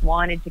you just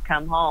wanted to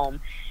come home,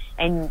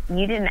 and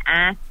you didn't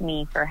ask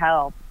me for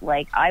help.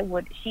 Like I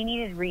would. She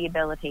needed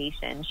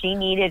rehabilitation. She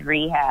needed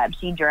rehab.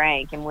 She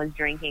drank and was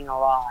drinking a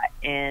lot,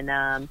 and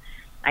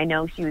I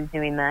know she was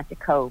doing that to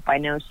cope. I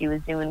know she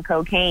was doing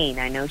cocaine.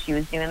 I know she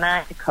was doing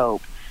that to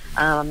cope.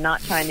 I'm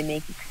not trying to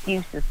make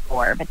excuses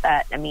for her, but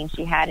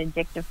she had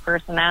addictive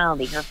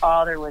personality. Her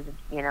father was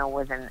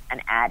an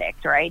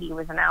addict, right? He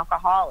was an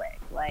alcoholic.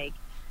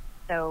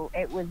 So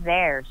it was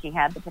there. She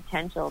had the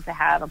potential to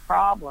have a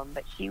problem,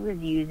 but she was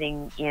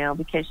using,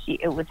 because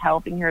it was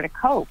helping her to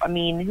cope. I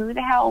mean, who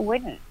the hell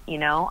wouldn't,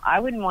 I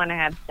wouldn't want to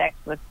have sex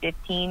with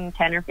 10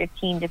 or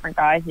 15 different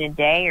guys in a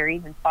day, or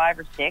even 5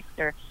 or 6,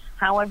 or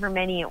however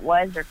many it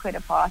was or could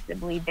have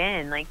possibly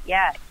been. Like,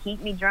 yeah,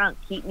 keep me drunk,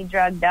 keep me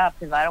drugged up,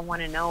 because I don't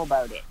want to know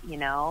about it,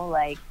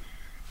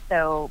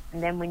 So,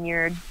 and then when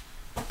you're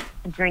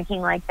drinking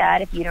like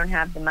that, if you don't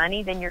have the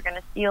money, then you're going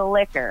to steal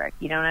liquor. If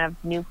you don't have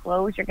new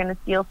clothes, you're going to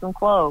steal some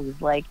clothes.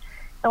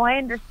 So I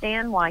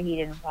understand why he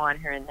didn't want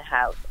her in the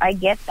house. I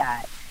get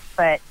that.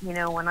 But,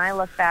 when I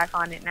look back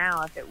on it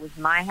now, if it was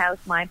my house,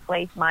 my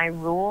place, my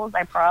rules,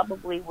 I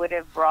probably would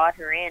have brought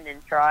her in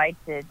and tried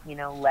to,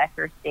 let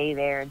her stay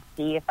there and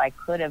see if I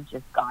could have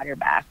just got her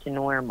back to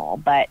normal.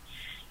 But,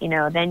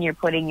 then you're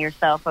putting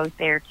yourself out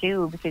there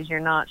too, because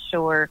you're not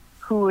sure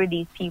who are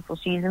these people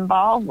she's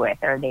involved with.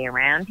 Are they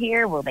around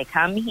here? Will they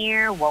come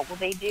here? What will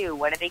they do?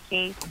 What are they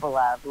capable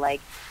of?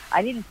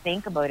 I didn't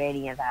think about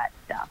any of that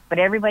stuff, but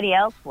everybody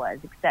else was,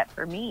 except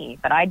for me.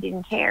 But I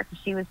didn't care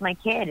because she was my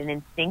kid, and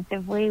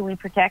instinctively we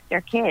protect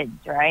our kids,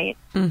 right?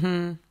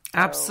 Mm-hmm.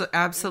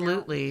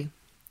 Absolutely.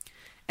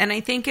 And I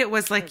think it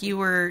was like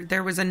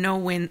there was a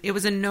no-win. It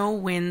was a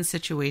no-win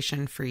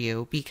situation for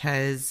you,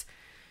 because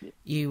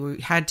you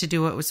had to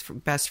do what was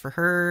best for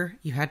her.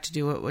 You had to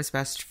do what was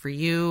best for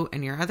you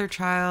and your other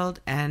child.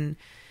 And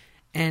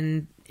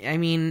I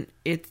mean,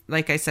 it's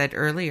like I said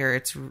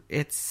earlier,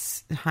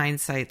 it's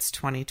hindsight's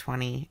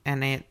 2020,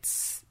 and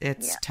it's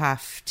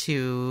tough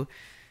to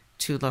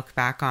look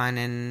back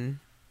on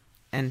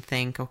and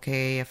think,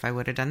 okay, if I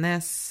would have done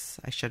this,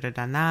 I should have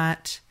done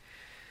that.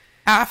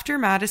 After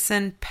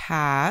Madison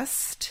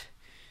passed,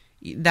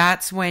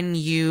 that's when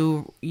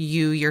you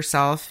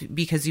yourself,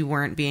 because you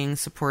weren't being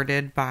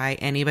supported by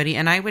anybody.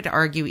 And I would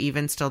argue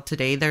even still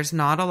today, there's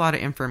not a lot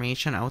of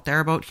information out there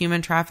about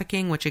human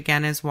trafficking, which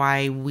again is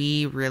why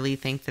we really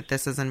think that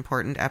this is an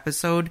important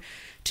episode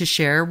to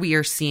share. We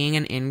are seeing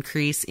an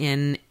increase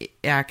in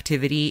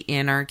activity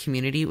in our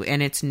community,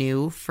 and it's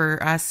new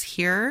for us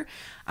here.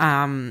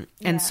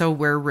 And so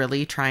we're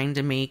really trying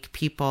to make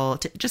people,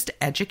 to just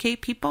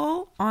educate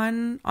people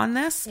on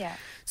this. Yeah.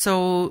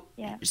 So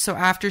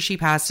after she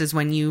passed is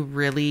when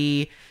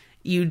you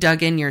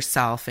dug in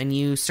yourself and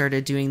you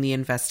started doing the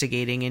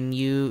investigating,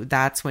 and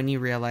that's when you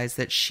realized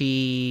that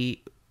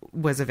she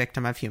was a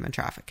victim of human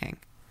trafficking.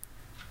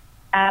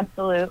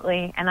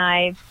 Absolutely. And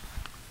I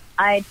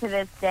to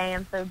this day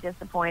am so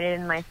disappointed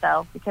in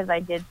myself, because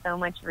I did so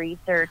much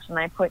research and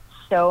I put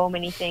so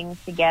many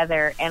things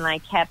together and I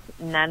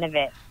kept none of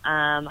it.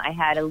 I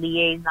had a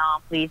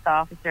liaison police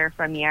officer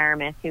from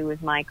Yarmouth who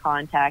was my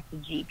contact to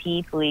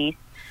GP police,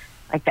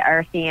 like the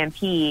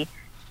RCMP.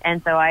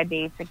 And so I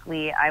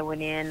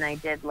went in, I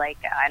did 2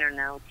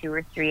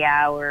 or 3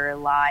 hour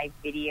live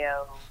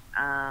video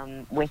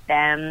with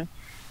them,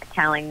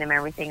 telling them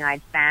everything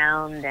I'd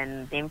found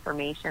and the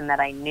information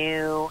that I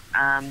knew.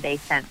 They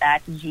sent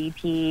that to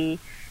GP.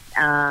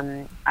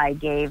 I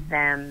gave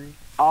them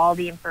all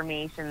the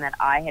information that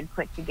I had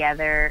put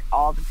together,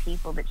 all the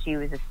people that she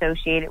was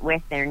associated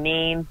with, their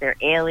names, their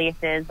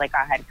aliases. I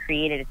had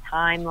created a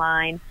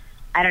timeline.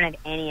 I don't have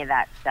any of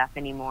that stuff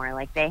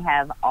anymore. They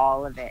have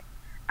all of it.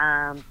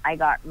 I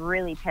got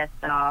really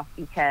pissed off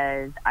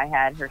because I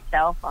had her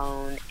cell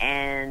phone,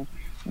 and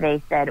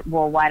they said,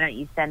 well, why don't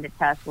you send it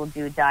to us? We'll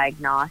do a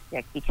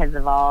diagnostic, because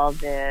of all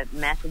the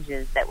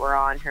messages that were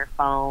on her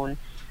phone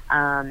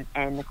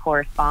and the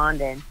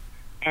correspondence.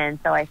 And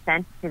so I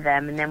sent it to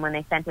them, and then when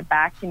they sent it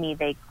back to me,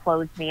 they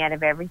closed me out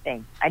of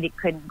everything.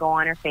 Couldn't go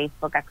on her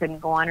Facebook. I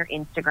couldn't go on her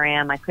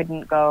Instagram. I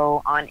couldn't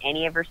go on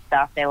any of her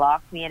stuff. They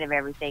locked me out of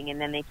everything,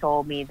 and then they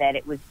told me that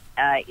it was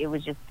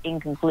just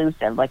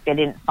inconclusive. They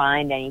didn't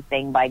find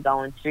anything by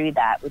going through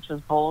that, which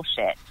was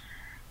bullshit.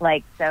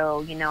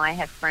 So, I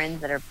have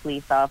friends that are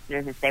police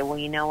officers that say, well,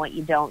 you know what,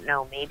 you don't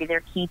know. Maybe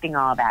they're keeping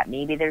all that.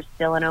 Maybe there's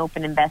still an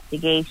open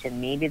investigation.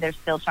 Maybe they're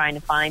still trying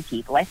to find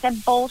people. I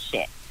said,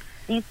 bullshit.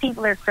 These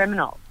people are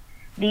criminals.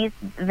 The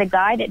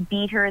guy that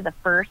beat her the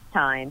first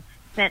time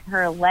sent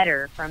her a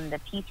letter from the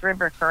Peace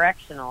River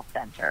Correctional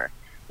Center.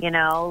 It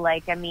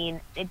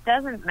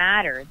doesn't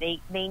matter. They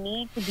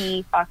need to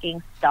be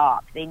fucking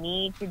stopped. They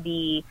need to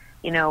be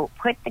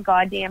put the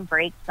goddamn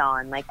brakes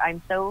on. Like,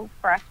 I'm so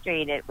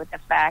frustrated with the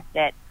fact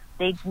that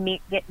they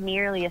get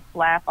merely a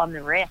slap on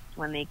the wrist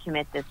when they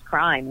commit this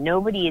crime.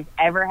 Nobody is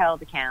ever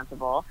held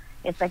accountable.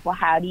 It's like, well,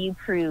 how do you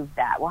prove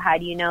that? Well, how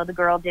do you know the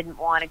girl didn't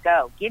want to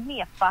go? Give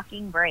me a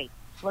fucking break.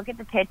 Look at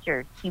the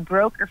pictures. He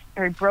broke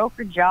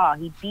her jaw.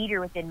 He beat her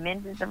within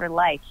minutes of her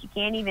life. She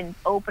can't even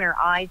open her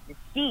eyes to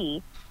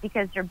see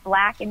because they're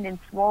blackened and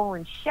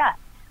swollen shut.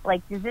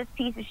 Like, does this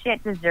piece of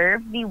shit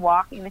deserve to be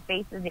walking the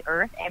face of the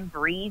earth and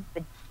breathe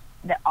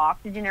the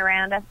oxygen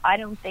around us? I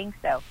don't think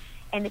so.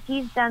 And if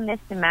he's done this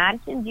to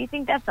Madison, do you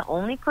think that's the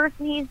only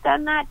person he's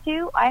done that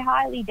to? I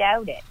highly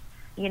doubt it.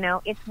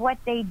 It's what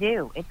they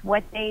do. It's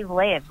what they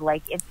live.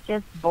 Like, it's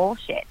just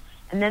bullshit.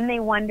 And then they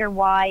wonder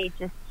why it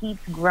just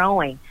keeps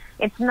growing.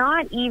 It's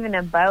not even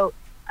about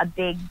a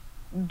big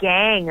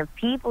gang of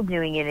people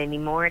doing it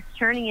anymore. It's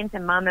turning into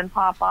mom and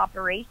pop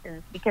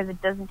operations because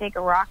it doesn't take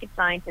a rocket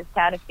scientist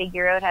how to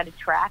figure out how to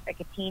traffic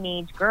a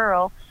teenage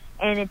girl.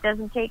 And it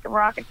doesn't take a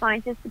rocket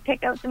scientist to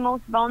pick out the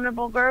most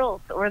vulnerable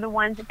girls or the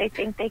ones that they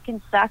think they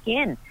can suck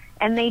in.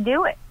 And they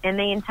do it. And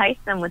they entice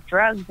them with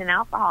drugs and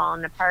alcohol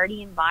and the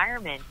party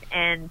environment.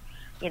 And,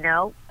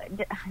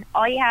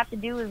 all you have to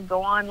do is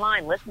go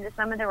online, listen to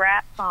some of the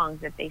rap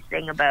songs that they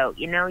sing about.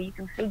 You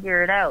can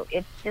figure it out.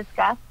 It's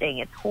disgusting.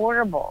 It's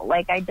horrible.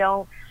 Like, I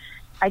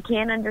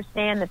can't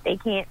understand that they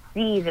can't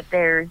see that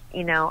there's,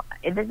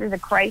 this is a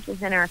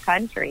crisis in our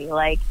country.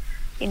 Like,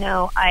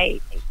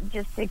 I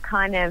just to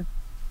kind of,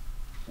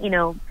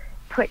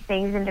 put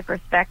things into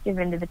perspective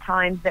into the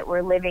times that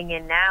we're living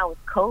in now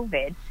with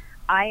COVID,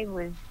 I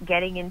was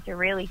getting into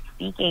really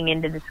speaking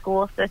into the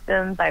school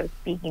systems. I was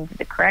speaking to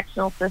the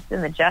correctional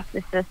system, the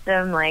justice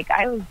system. Like,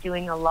 I was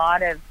doing a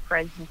lot of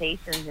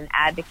presentations and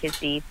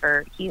advocacy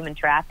for human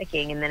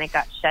trafficking, and then it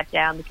got shut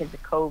down because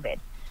of COVID.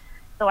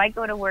 So I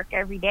go to work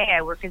every day.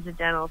 I work as a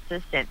dental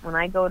assistant. When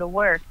I go to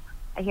work,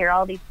 I hear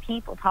all these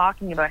people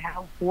talking about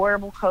how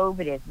horrible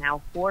COVID is and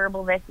how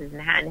horrible this is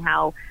and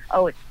how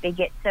they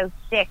get so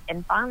sick.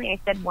 And finally I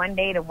said one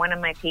day to one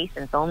of my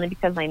patients, only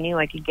because I knew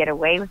I could get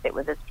away with it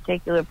with this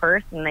particular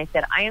person, and I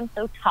said, I am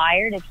so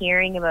tired of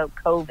hearing about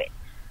COVID.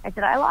 I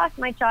said, I lost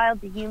my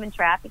child to human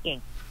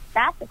trafficking.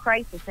 That's a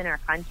crisis in our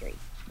country.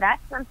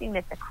 That's something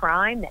that's a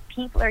crime that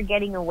people are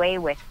getting away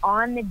with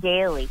on the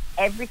daily.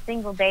 Every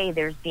single day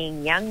there's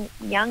being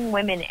young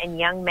women and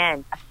young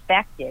men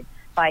affected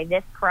by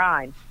this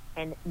crime.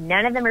 And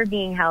none of them are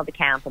being held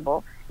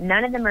accountable.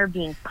 None of them are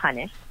being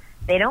punished.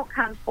 They don't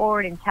come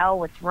forward and tell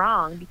what's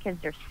wrong because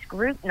they're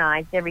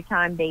scrutinized every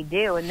time they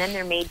do, and then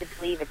they're made to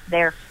believe it's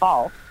their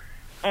fault.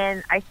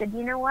 And I said,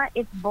 you know what?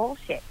 It's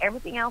bullshit.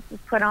 Everything else is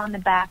put on the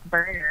back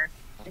burner.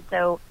 And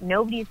so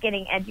nobody's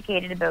getting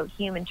educated about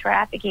human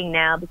trafficking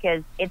now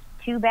because it's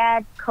too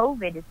bad.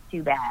 COVID is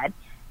too bad.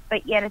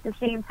 But yet at the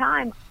same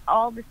time,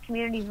 all these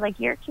communities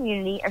like your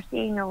community are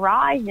seeing a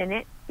rise in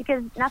it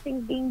because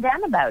nothing's being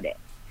done about it.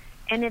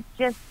 And it's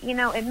just,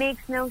 it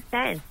makes no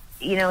sense,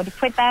 to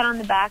put that on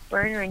the back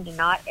burner and to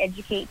not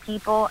educate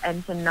people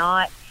and to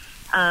not,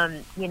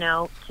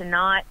 to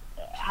not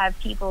have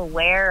people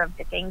aware of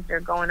the things that are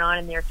going on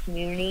in their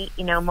community.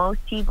 Most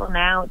people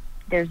now,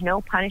 there's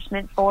no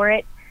punishment for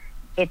it.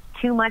 It's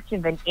too much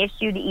of an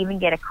issue to even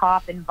get a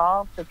cop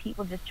involved, so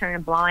people just turn a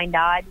blind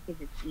eye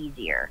because it's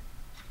easier.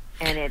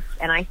 And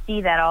I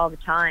see that all the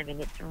time,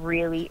 and it's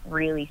really,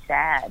 really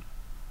sad.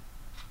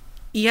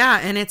 Yeah,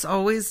 and it's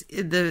always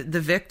the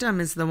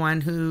victim is the one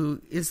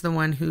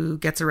who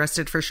gets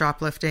arrested for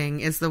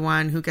shoplifting, is the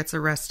one who gets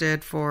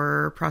arrested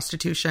for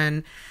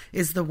prostitution,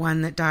 is the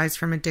one that dies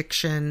from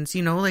addictions.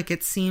 Like,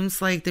 it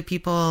seems like the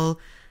people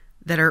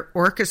that are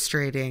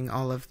orchestrating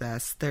all of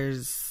this,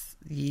 there's,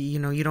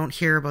 you don't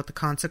hear about the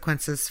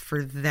consequences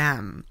for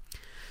them.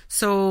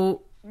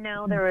 So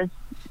no, there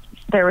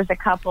was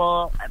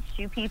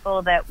two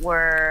people that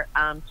were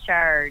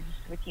charged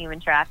with human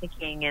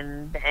trafficking,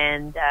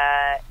 and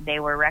they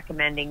were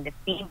recommending the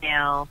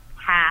female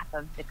half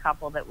of the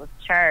couple that was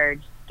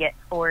charged get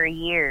 4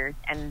 years,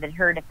 and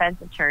her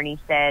defense attorney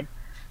said,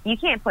 you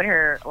can't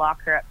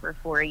lock her up for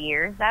 4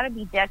 years. That would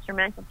be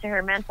detrimental to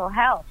her mental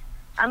health.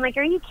 I'm like,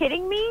 are you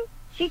kidding me?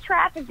 She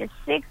trafficked a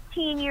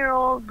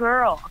 16-year-old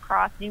girl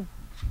across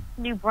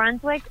New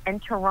Brunswick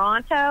and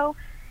Toronto.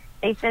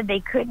 They said they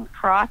couldn't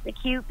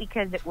prosecute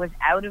because it was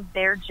out of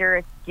their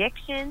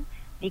jurisdiction,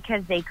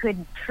 because they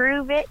couldn't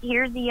prove it.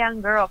 Here's a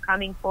young girl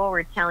coming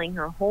forward telling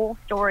her whole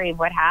story of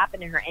what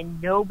happened to her,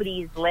 and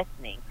nobody is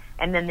listening.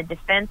 And then the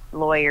defense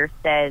lawyer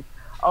says,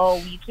 oh,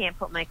 you can't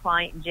put my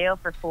client in jail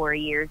for 4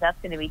 years. That's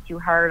going to be too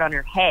hard on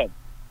her head.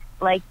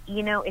 Like,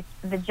 it's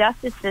the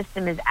justice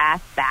system is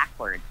ass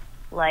backwards.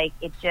 Like,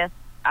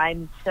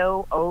 I'm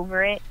so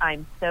over it.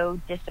 I'm so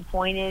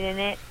disappointed in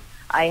it.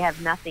 I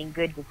have nothing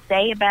good to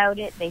say about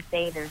it. They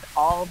say there's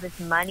all this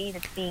money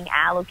that's being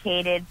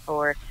allocated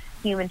for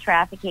human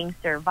trafficking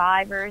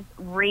survivors.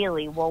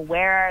 Really? Well,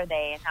 where are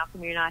they, and how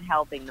come you're not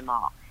helping them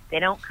all? They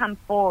don't come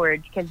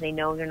forward because they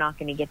know they're not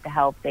going to get the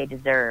help they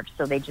deserve,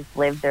 so they just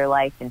live their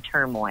life in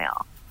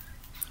turmoil.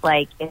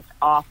 Like, it's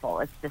awful.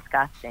 It's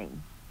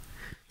disgusting.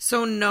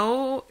 So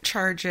no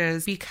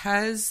charges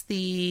because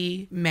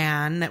the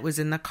man that was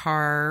in the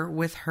car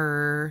with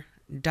her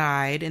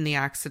died in the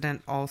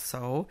accident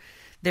also.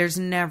 There's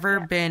never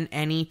been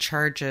any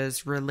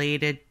charges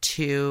related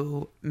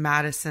to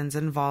Madison's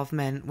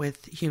involvement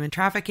with human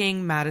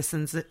trafficking,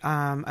 Madison's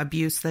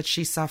abuse that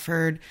she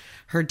suffered,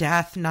 her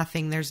death,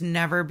 nothing. There's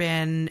never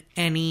been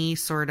any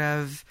sort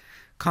of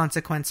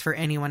consequence for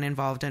anyone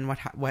involved in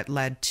what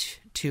led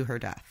to her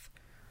death.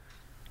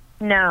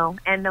 No,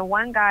 and the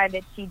one guy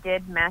that she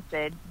did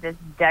message, this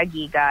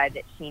Dougie guy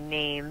that she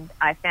named,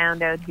 I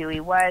found out who he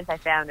was. I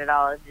found out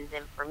all of his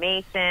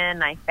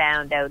information. I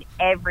found out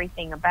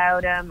everything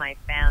about him. I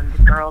found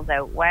the girls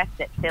out west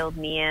that filled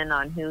me in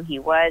on who he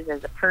was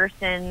as a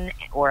person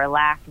or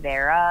lack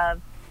thereof.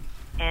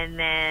 And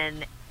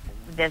then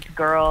this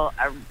girl,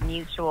 a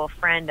mutual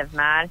friend of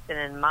Madison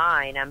and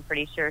mine, I'm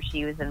pretty sure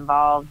she was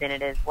involved in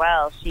it as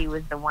well. She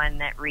was the one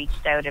that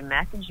reached out and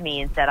messaged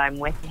me and said, I'm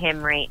with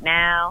him right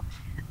now.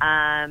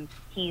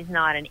 He's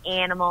not an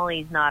animal.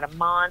 He's not a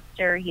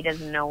monster. He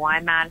doesn't know why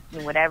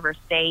Madison would ever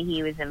say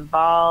he was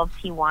involved.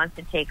 He wants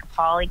to take a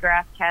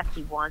polygraph test.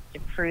 He wants to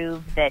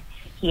prove that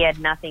he had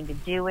nothing to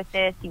do with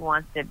this. He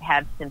wants to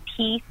have some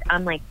peace.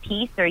 I'm like,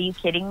 peace? Are you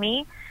kidding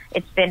me?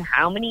 It's been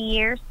how many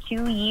years?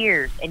 2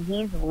 years. And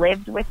he's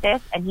lived with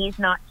this, and he's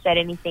not said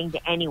anything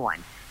to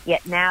anyone.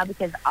 Yet now,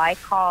 because I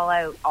call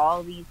out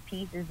all these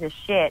pieces of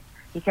shit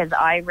because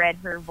I read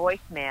her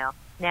voicemail,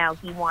 now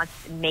he wants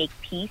to make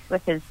peace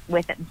with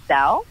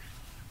himself.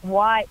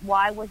 Why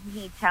wasn't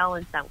he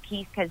telling some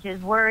peace? Because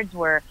his words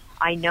were,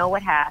 I know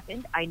what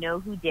happened. I know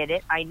who did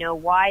it. I know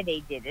why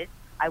they did it.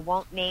 I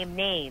won't name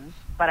names,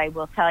 but I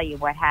will tell you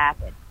what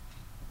happened.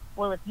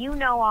 Well, if you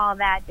know all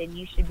that, then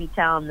you should be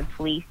telling the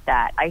police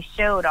that. I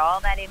showed all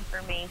that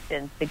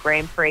information to the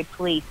Grand Prairie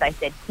Police. I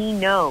said, he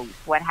knows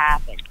what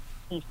happened.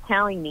 He's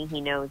telling me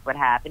he knows what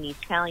happened. He's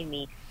telling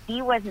me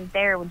he wasn't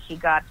there when she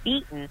got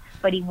beaten,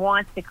 but he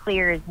wants to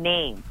clear his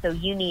name, so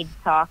you need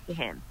to talk to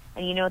him.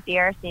 And you know what the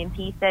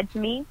RCMP said to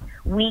me?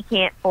 We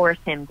can't force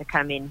him to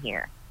come in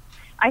here.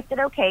 I said,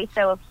 okay,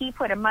 so if he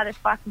put a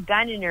motherfucking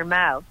gun in her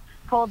mouth,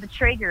 pulled the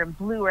trigger and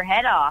blew her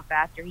head off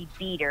after he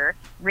beat her,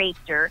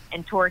 raped her,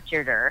 and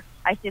tortured her,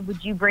 I said,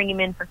 would you bring him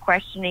in for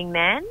questioning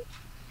then?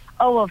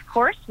 Oh, of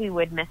course we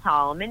would, Miss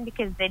Holleman,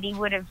 because then he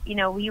would have, he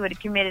would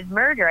have committed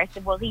murder. I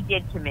said, well, he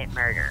did commit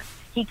murder.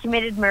 He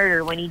committed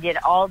murder when he did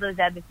all those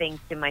other things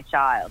to my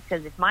child.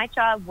 Because if my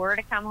child were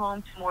to come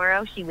home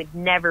tomorrow, she would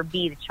never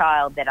be the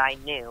child that I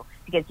knew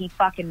because he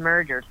fucking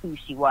murdered who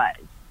she was.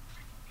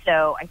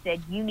 So I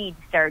said, you need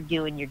to start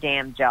doing your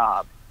damn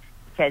job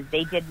because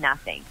they did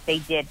nothing. They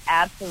did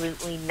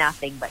absolutely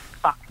nothing but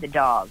fuck the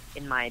dog,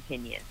 in my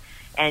opinion,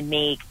 and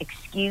make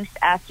excuse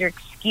after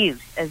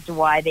excuse as to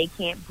why they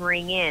can't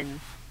bring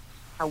in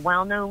a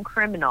well-known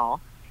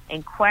criminal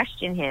and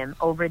question him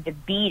over the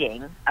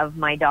beating of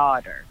my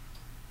daughter.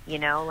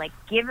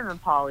 Give him a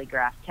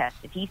polygraph test.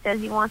 If he says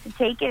he wants to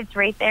take it, it's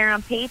right there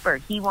on paper.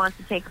 He wants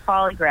to take a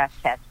polygraph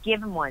test.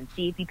 Give him one.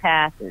 See if he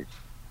passes.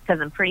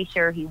 Because I'm pretty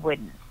sure he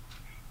wouldn't.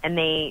 And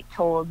they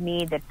told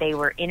me that they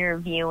were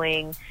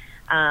interviewing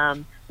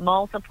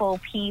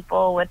multiple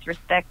people with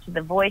respect to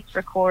the voice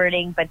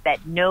recording, but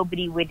that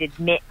nobody would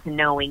admit to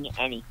knowing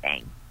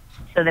anything.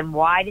 So then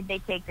why did they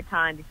take the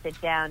time to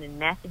sit down and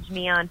message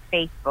me on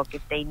Facebook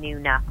if they knew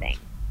nothing?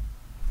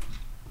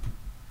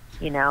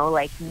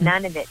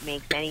 None of it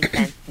makes any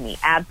sense to me.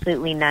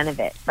 Absolutely none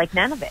of it.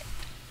 None of it.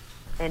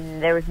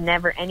 And there was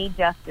never any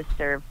justice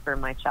served for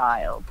my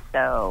child.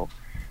 So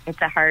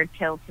it's a hard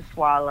pill to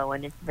swallow,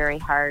 and it's very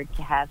hard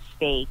to have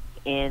faith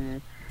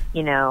in,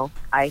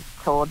 I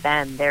told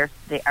them they're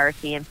the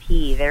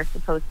RCMP. They're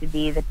supposed to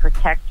be the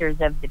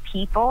protectors of the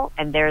people,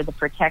 and they're the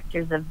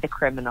protectors of the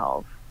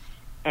criminals.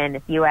 And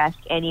if you ask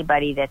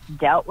anybody that's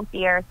dealt with the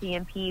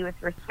RCMP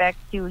with respect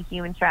to a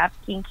human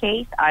trafficking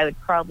case, I would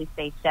probably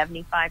say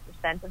 75%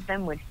 of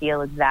them would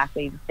feel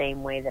exactly the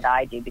same way that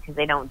I do because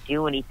they don't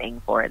do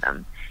anything for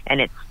them.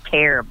 And it's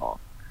terrible.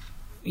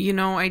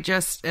 I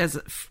just, as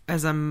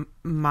a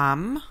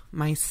mom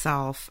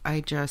myself,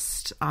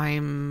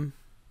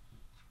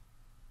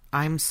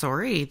 I'm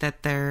sorry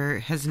that there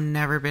has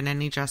never been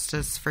any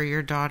justice for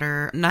your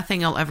daughter.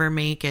 Nothing will ever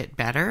make it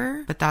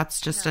better, but that's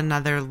just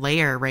another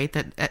layer, right?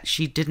 That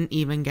she didn't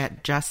even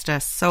get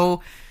justice.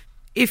 So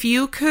if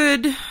you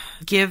could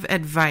give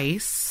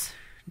advice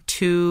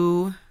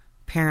to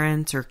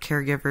parents or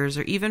caregivers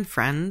or even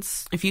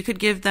friends, if you could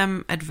give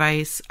them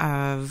advice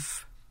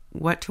of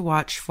what to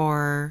watch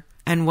for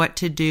and what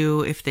to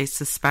do if they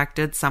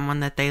suspected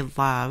someone that they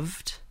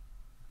loved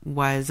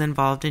was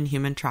involved in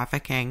human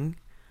trafficking,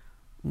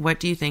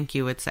 what do you think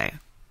you would say?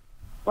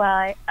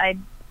 Well, I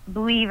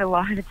believe a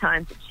lot of the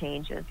times it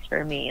changes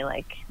for me.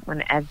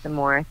 As the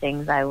more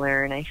things I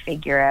learn, I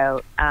figure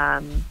out.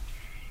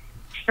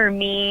 For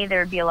me, there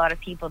would be a lot of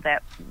people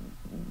that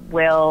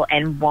will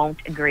and won't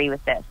agree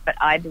with this. But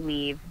I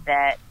believe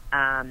that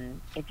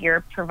if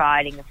you're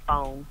providing a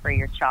phone for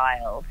your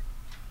child,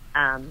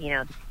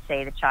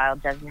 say the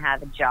child doesn't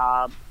have a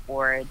job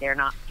or they're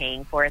not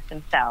paying for it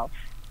themselves,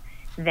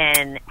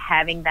 then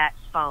having that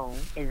phone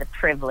is a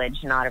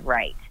privilege, not a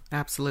right.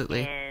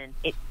 Absolutely. And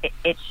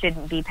it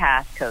shouldn't be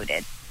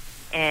passcoded.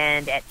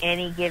 And at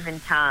any given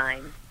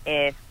time,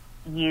 if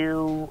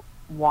you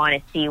want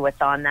to see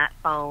what's on that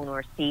phone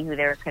or see who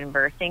they're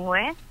conversing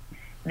with,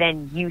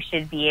 then you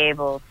should be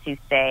able to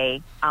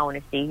say, I want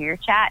to see who you're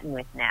chatting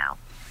with now.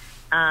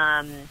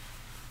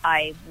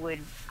 I would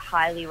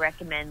highly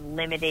recommend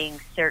limiting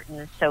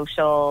certain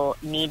social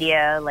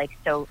media, like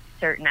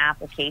certain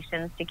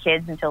applications to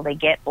kids until they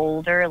get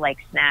older, like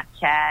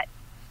Snapchat,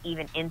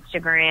 even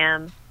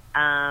Instagram,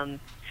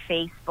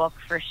 Facebook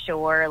for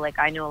sure. Like,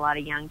 I know a lot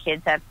of young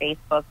kids have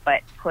Facebook,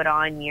 but put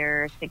on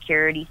your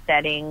security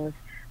settings,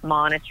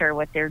 monitor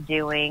what they're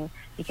doing,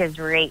 because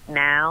right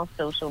now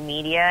social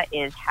media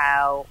is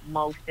how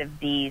most of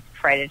these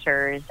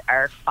predators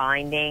are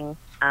finding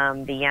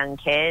the young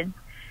kids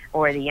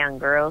or the young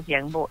girls,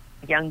 young boys,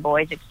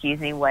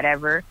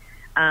 whatever,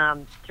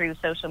 through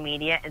social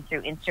media and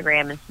through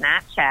Instagram and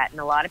Snapchat. And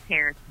a lot of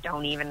parents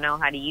don't even know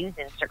how to use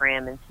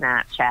Instagram and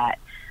Snapchat.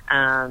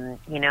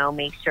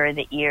 Make sure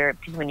that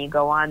because when you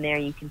go on there,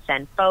 you can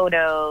send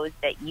photos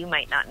that you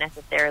might not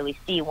necessarily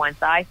see.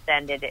 Once I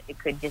send it, it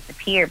could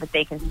disappear, but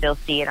they can still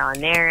see it on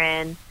their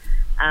end.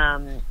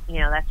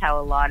 That's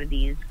how a lot of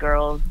these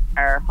girls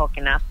are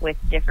hooking up with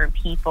different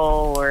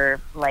people,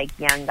 or like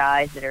young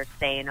guys that are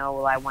saying, oh,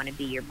 well, I want to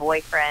be your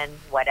boyfriend,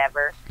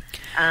 whatever.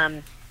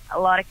 A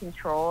lot of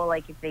control,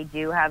 like if they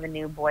do have a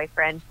new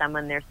boyfriend,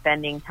 someone they're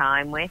spending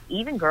time with,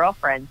 even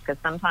girlfriends, because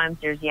sometimes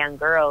there's young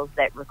girls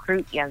that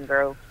recruit young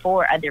girls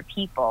for other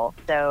people.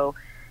 So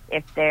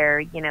if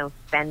they're,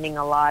 spending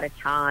a lot of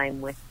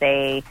time with,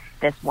 say,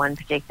 this one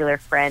particular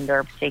friend or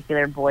a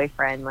particular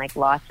boyfriend, like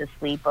lots of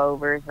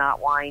sleepovers, not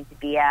wanting to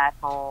be at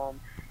home,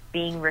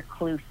 being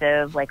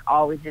reclusive, like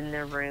always in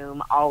their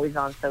room, always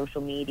on social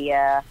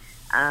media,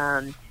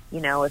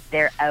 if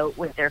they're out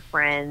with their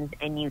friends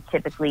and you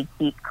typically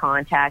keep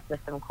contact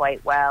with them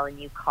quite well and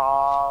you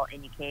call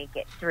and you can't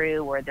get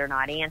through, or they're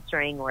not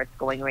answering, or it's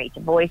going right to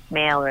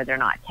voicemail, or they're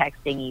not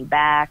texting you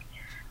back.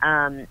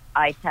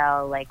 I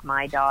tell, like,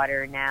 my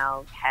daughter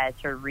now has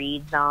her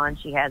reads on.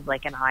 She has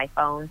like an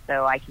iPhone,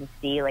 so I can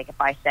see, like, if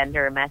I send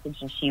her a message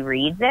and she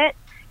reads it,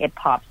 it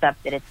pops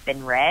up that it's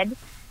been read.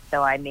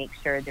 So I make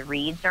sure the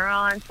reads are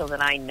on so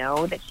that I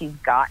know that she's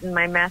gotten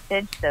my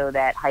message, so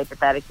that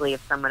hypothetically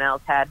if someone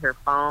else had her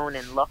phone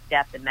and looked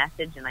at the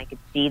message and I could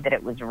see that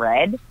it was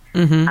read,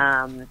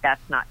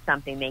 that's not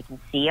something they can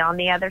see on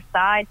the other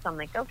side. So I'm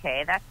like,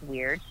 okay, that's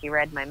weird. She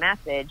read my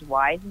message.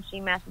 Why isn't she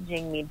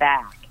messaging me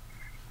back?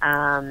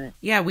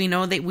 We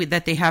know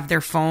that they have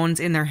their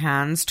phones in their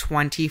hands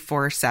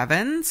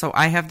 24/7. So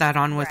I have that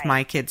on with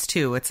my kids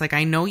too. It's like,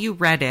 I know you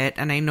read it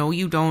and I know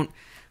you don't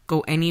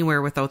go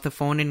anywhere without the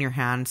phone in your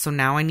hand. So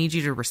now I need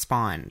you to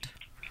respond.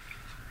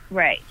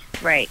 Right.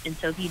 And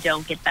so if you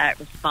don't get that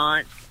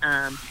response,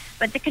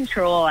 but the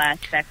control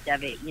aspect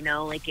of it,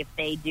 like if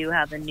they do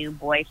have a new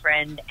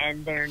boyfriend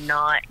and they're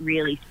not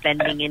really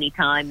spending any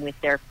time with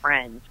their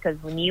friends,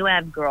 because when you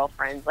have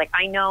girlfriends, like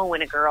I know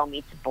when a girl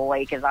meets a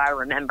boy, because I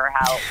remember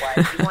how it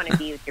was, you want to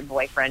be with your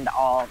boyfriend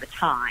all the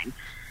time.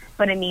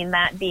 But I mean,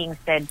 that being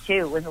said, too,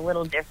 it was a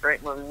little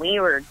different when we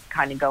were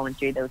kind of going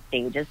through those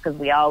stages, because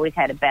we always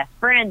had a best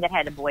friend that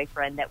had a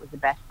boyfriend that was the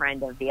best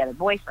friend of the other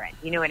boyfriend.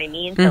 You know what I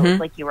mean? So it's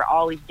like you were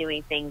always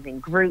doing things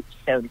in groups,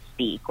 so to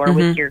speak, or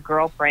with your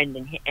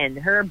girlfriend and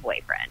her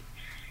boyfriend.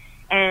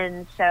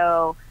 And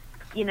so,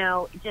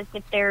 just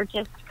if they're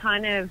just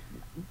kind of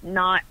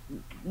not,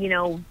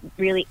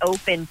 really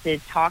open to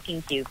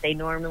talking to you. If they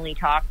normally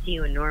talk to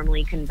you and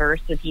normally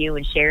converse with you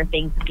and share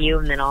things with you,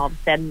 and then all of a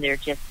sudden they're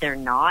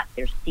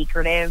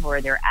secretive, or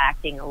they're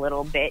acting a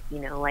little bit,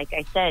 like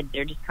I said,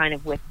 they're just kind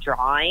of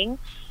withdrawing.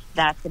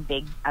 That's a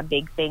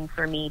big thing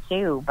for me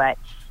too. But,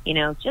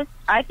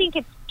 I think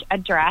it's a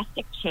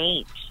drastic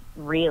change,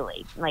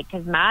 really. Like,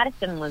 because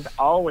Madison was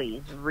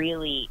always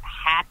really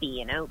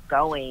happy and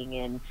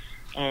outgoing,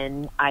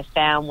 and I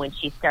found when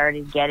she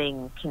started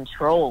getting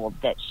controlled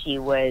that she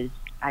was,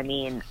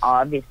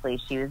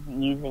 obviously she was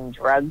using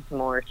drugs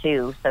more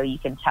too, so you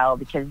can tell,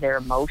 because their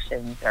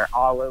emotions are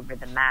all over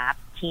the map.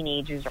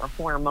 Teenagers are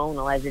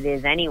hormonal as it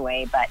is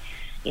anyway, but,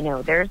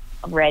 there's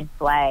red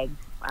flags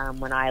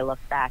when I look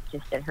back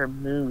just at her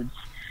moods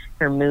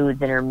and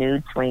her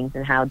mood swings,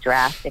 and how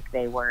drastic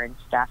they were and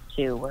stuff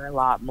too, were a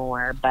lot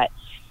more. But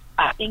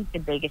I think the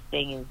biggest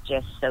thing is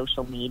just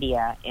social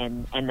media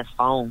and the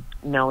phone,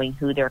 knowing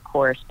who they're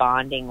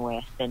corresponding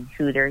with and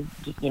who they're,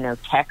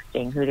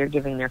 texting, who they're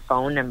giving their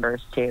phone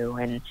numbers to,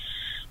 and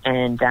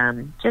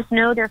just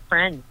know their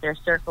friends, their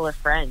circle of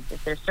friends.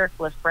 If their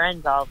circle of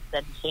friends all of a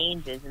sudden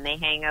changes and they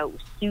hang out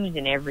with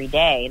Susan every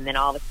day, and then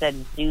all of a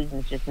sudden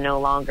Susan's just no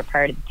longer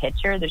part of the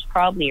picture, there's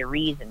probably a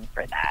reason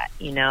for that,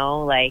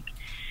 like,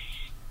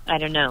 I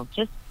don't know,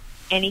 just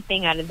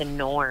anything out of the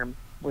norm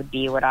would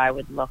be what I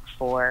would look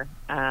for.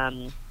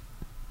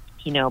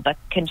 But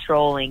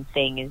controlling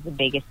thing is the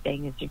biggest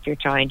thing, is if you're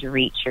trying to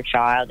reach your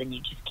child and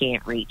you just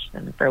can't reach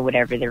them for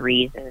whatever the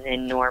reason,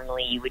 and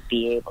normally you would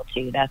be able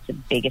to. That's the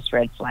biggest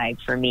red flag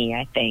for me,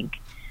 I think.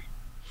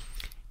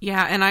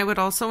 Yeah, and I would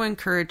also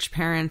encourage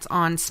parents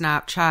on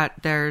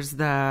Snapchat. There's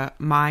the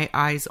My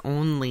Eyes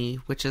Only,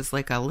 which is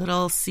like a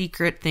little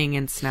secret thing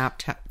in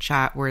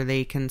Snapchat where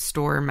they can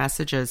store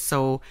messages.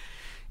 So,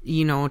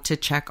 you know, to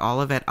check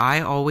all of it. I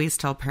always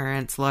tell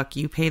parents, look,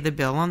 you pay the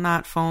bill on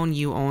that phone,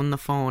 you own the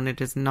phone.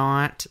 It is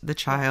not the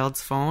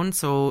child's phone,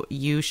 so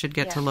you should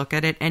get to look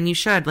at it, and you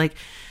should. Like,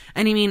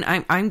 and I mean,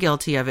 I'm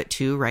guilty of it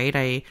too,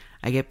 right?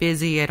 I get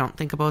busy, I don't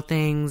think about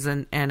things,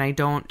 and I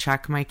don't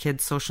check my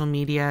kids' social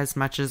media as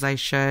much as I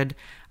should,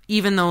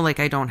 even though like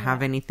I don't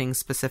have anything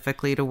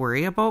specifically to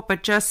worry about.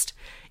 But just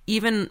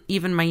even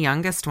my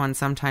youngest one,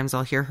 sometimes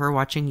I'll hear her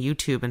watching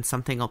YouTube and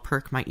something will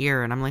perk my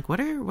ear, and I'm like, what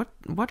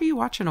are you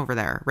watching over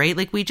there? Right?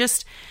 Like, we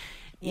just,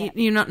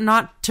 you know,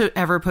 not to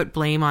ever put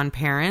blame on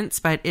parents,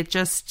 but it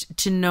just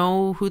to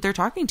know who they're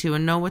talking to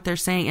and know what they're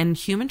saying. And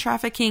human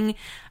trafficking,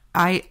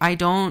 I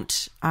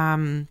don't,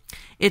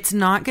 it's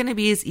not going to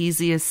be as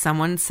easy as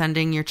someone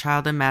sending your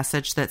child a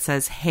message that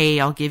says, hey,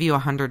 I'll give you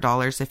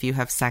 $100 if you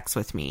have sex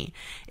with me.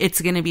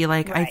 It's going to be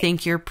like, I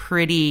think you're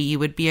pretty. You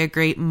would be a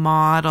great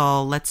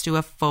model. Let's do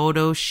a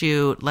photo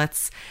shoot.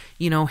 Let's,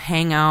 you know,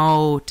 hang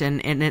out.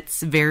 And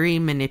it's very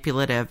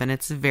manipulative, and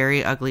it's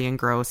very ugly and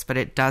gross, but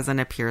it doesn't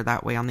appear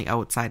that way on the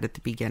outside at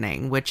the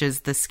beginning, which is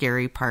the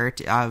scary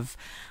part of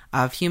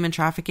human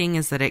trafficking,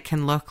 is that it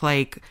can look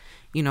like,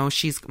 you know,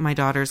 my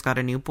daughter's got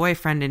a new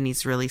boyfriend and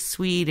he's really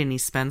sweet and he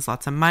spends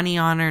lots of money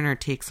on her or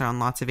takes her on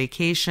lots of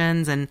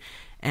vacations.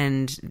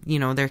 And, you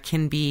know, there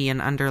can be an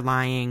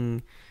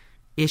underlying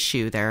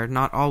issue there.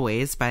 Not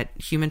always, but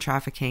human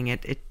trafficking,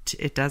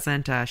 it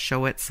doesn't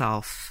show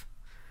itself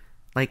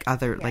like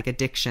like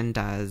addiction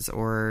does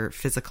or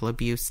physical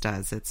abuse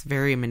does. It's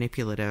very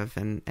manipulative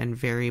and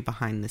very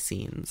behind the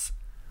scenes.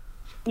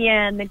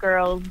 Yeah, and the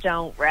girls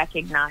don't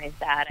recognize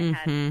that. I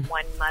had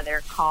one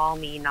mother call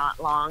me not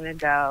long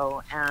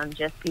ago,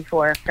 just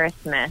before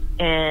Christmas,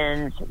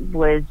 and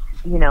was,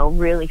 you know,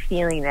 really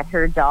feeling that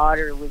her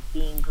daughter was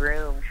being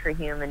groomed for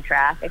human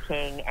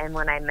trafficking. And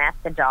when I met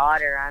the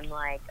daughter, I'm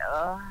like,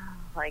 oh,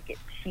 like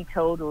she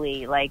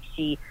totally, like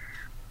the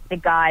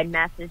guy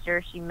messaged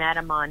her. She met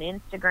him on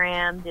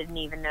Instagram, didn't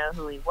even know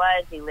who he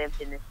was. He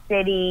lived in the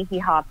city. He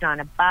hopped on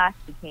a bus.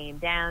 He came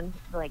down,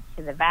 like,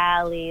 to the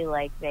valley.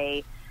 Like,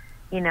 they...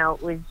 You know,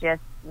 it was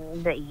just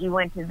that he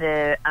went to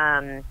the,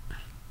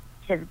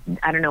 to,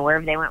 I don't know,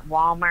 wherever they went,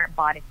 Walmart,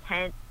 bought a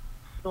tent,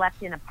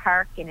 slept in a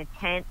park in a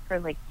tent for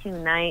like 2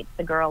 nights.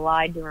 The girl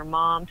lied to her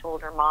mom,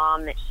 told her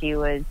mom that she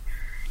was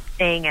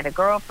staying at a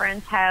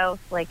girlfriend's house.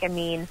 Like, I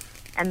mean,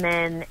 and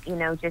then, you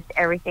know, just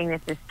everything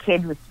that this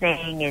kid was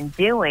saying and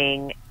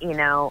doing, you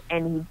know,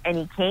 and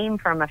he came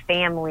from a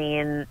family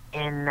in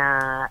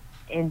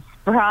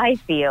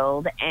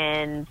Spryfield,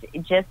 and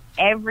just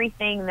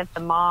everything that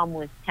the mom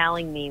was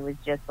telling me was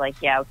just like,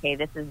 yeah, okay,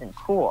 this isn't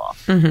cool.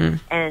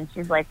 And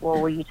she's like, well,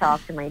 will you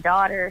talk to my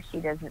daughter? She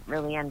doesn't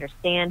really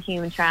understand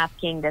human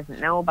trafficking, doesn't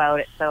know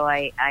about it. So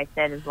I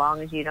said, as long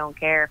as you don't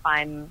care if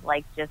I'm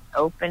like just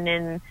open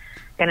and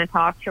gonna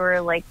talk to her,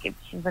 like, if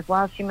she's like,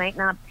 well, she might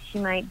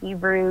be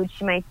rude,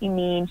 she might be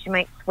mean, she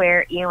might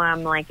swear at you.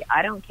 I'm like,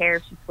 I don't care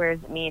if she swears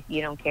at me if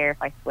you don't care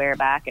if I swear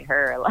back at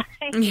her.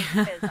 Like,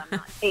 because I'm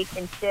not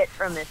taking shit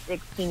from a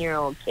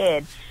 16-year-old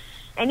kid.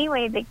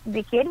 Anyway,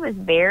 the kid was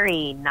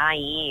very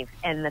naive,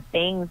 and the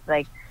things,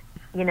 like,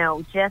 you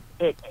know, just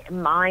it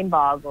mind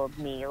boggled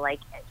me. Like,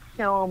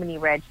 so many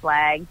red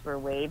flags were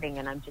waving,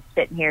 and I'm just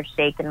sitting here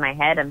shaking my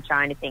head. I'm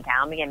trying to think,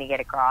 how am I going to get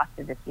across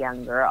to this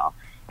young girl?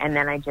 And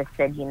then I just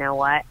said, you know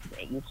what?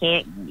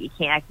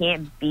 I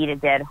can't beat a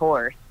dead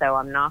horse. So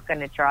I'm not going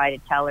to try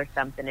to tell her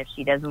something if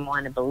she doesn't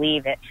want to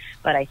believe it.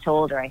 But I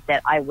told her, I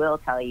said, I will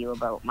tell you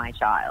about my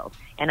child,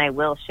 and I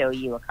will show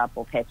you a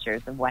couple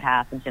pictures of what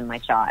happened to my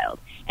child.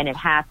 And it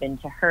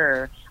happened to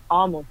her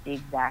almost the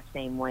exact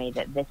same way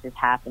that this is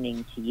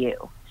happening to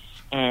you.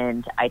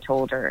 And I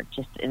told her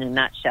just in a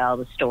nutshell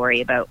the story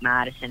about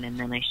Madison, and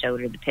then I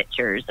showed her the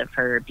pictures of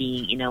her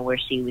being, you know, where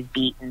she was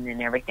beaten and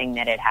everything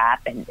that had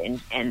happened,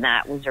 and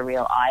that was a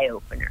real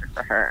eye-opener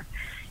for her.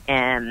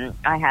 And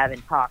I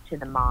haven't talked to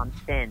the mom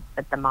since,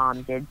 but the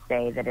mom did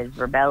say that as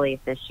rebellious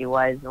as she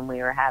was when we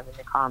were having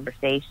the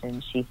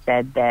conversation, she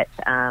said that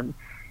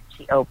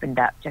she opened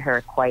up to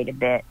her quite a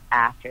bit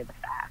after the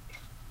fact,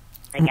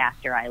 like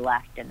after I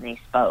left and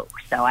they spoke.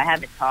 So I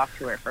haven't talked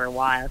to her for a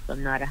while, so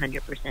I'm not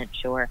 100%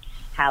 sure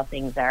how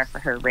things are for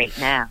her right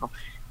now.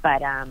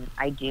 But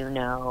I do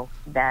know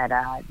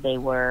that they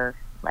were,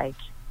 like,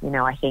 you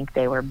know, I think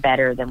they were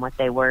better than what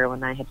they were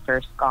when I had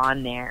first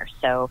gone there.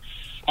 So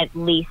at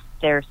least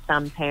there's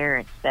some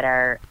parents that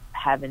are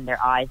having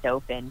their eyes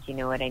opened, you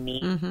know what I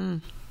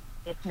mean?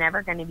 It's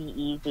never going to be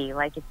easy.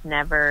 Like, it's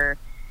never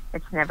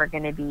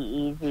going to be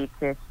easy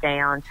to stay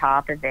on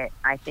top of it,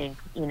 I think,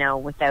 you know,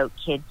 without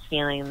kids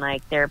feeling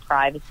like their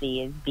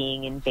privacy is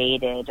being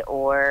invaded,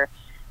 or,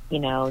 you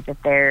know, that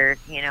they're,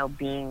 you know,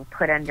 being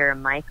put under a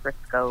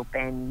microscope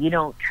and you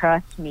don't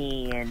trust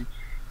me. And,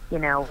 you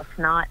know, it's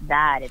not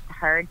that. It's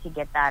hard to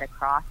get that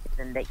across to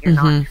them, that you're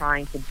not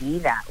trying to be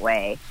that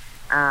way.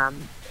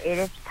 It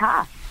is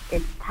tough.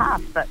 it's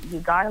tough, but you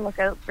got to look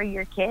out for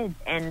your kids.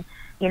 And,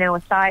 you know,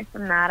 aside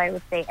from that, I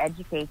would say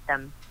educate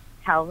them,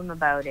 tell them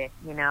about it.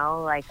 You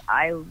know, like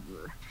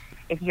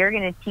if you're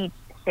going to teach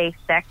safe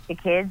sex to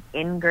kids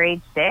in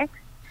grade 6,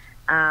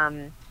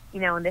 you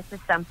know, and this is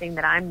something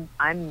that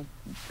I'm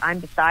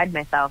beside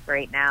myself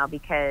right now,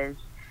 because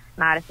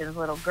Madison's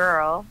little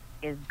girl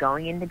is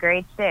going into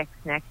grade 6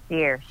 next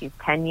year. She's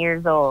 10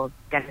 years old,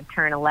 going to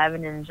turn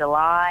 11 in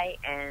July,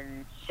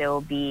 and she'll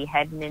be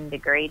heading into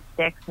grade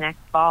 6 next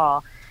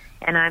fall.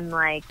 And I'm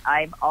like,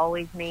 I've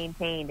always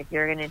maintained, if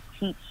you're going to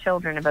teach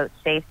children about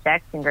safe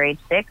sex in grade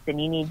 6, then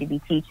you need to be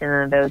teaching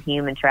them about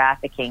human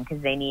trafficking,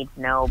 because they need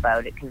to know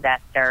about it, because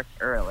that starts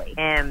early.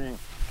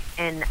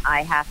 And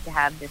I have to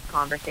have this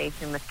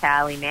conversation with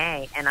Callie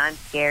May, and I'm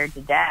scared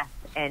to death,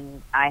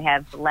 and I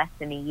have less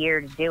than a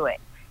year to do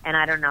it. And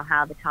I don't know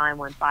how the time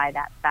went by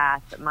that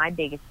fast, but my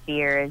biggest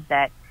fear is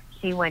that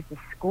she went to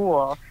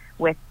school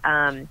with,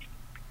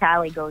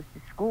 Callie goes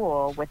to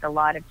school with a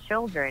lot of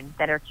children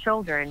that are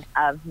children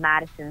of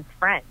Madison's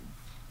friends.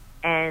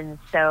 And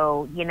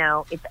so, you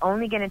know, it's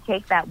only going to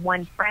take that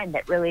one friend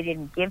that really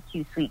didn't give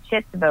two sweet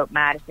shits about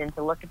Madison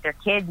to look at their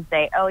kids and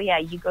say, oh, yeah,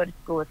 you go to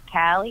school with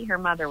Callie, her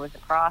mother was a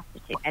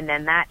prostitute. And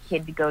then that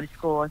kid to go to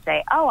school and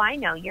say, oh, I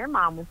know, your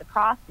mom was a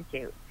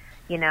prostitute.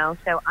 You know,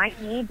 so I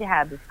need to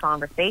have this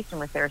conversation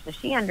with her so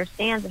she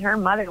understands that her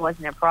mother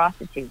wasn't a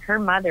prostitute. Her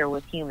mother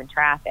was human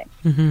trafficked.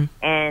 Mm-hmm.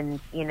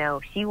 And, you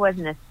know, she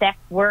wasn't a sex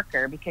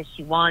worker because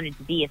she wanted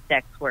to be a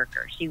sex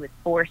worker. She was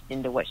forced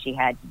into what she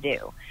had to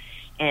do.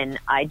 And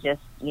I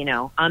just, you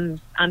know, I'm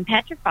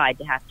petrified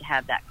to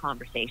have that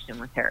conversation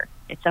with her.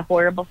 It's a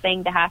horrible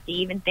thing to have to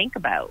even think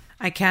about.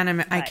 I can't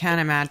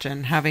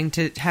imagine having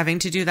to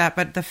do that.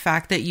 But the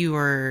fact that you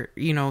are,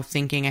 you know,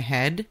 thinking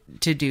ahead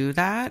to do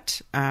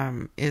that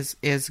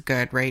is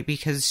good, right?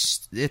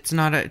 Because it's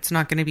not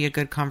going to be a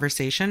good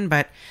conversation.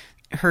 But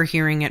her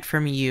hearing it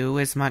from you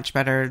is much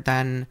better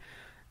than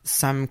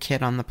some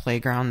kid on the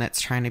playground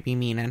that's trying to be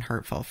mean and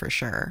hurtful, for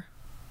sure.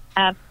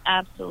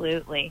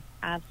 Absolutely.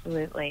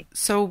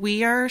 So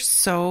we are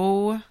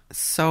so,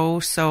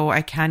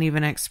 I can't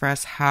even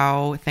express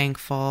how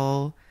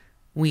thankful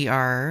we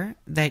are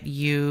that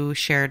you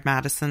shared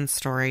Madison's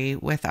story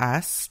with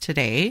us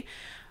today.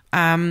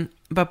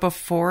 But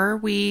before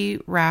we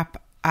wrap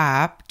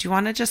up, do you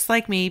want to just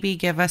like maybe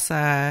give us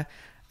an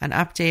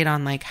update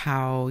on like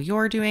how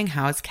you're doing?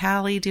 How is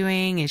Callie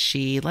doing? Is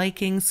she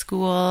liking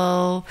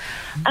school?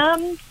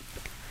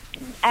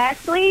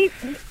 Actually,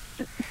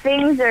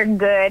 things are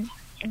good.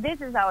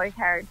 This is always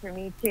hard for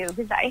me too,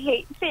 because I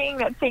hate saying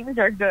that things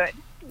are good.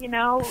 You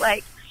know,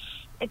 like,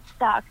 it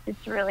sucks.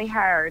 It's really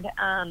hard.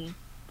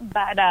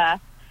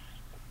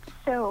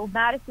 So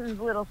Madison's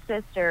little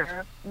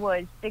sister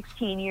was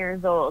 16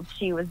 years old.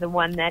 She was the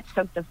one that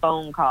took the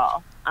phone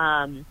call.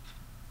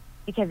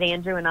 Because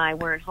Andrew and I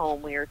weren't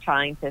home. We were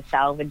trying to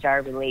salvage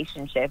our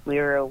relationship. We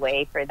were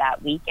away for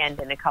that weekend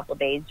and a couple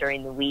days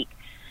during the week.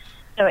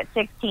 So at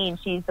 16,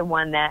 she's the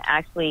one that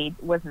actually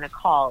wasn't a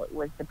call. It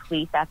was the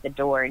police at the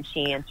door, and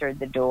she answered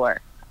the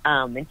door.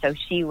 And so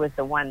she was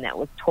the one that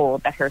was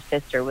told that her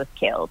sister was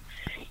killed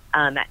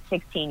at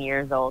 16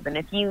 years old. And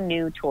if you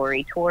knew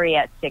Tori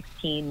at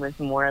 16 was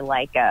more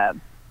like a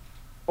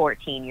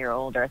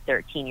 14-year-old or a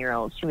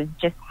 13-year-old. She was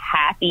just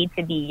happy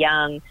to be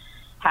young,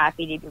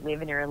 happy to be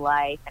living her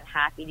life, and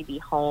happy to be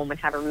home and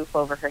have a roof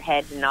over her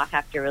head and not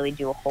have to really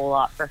do a whole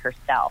lot for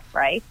herself,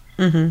 right?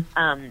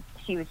 Mm-hmm.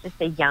 She was just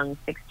a young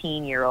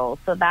 16-year-old,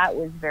 so that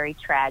was very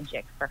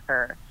tragic for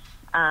her.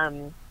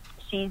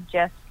 She's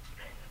just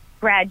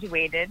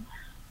graduated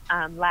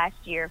last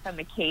year from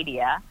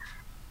Acadia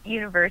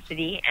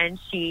University, and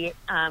she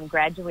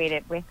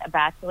graduated with a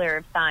Bachelor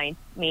of Science,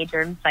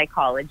 major in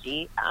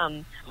psychology,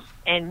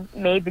 and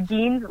made the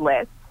dean's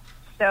list.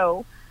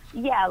 So,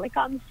 yeah, like,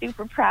 I'm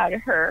super proud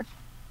of her,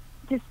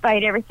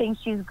 despite everything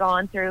she's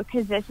gone through,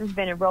 because this has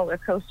been a roller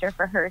coaster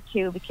for her,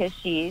 too, because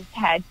she's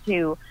had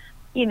to,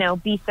 you know,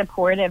 be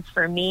supportive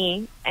for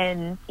me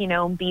and, you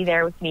know, be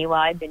there with me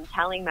while I've been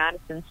telling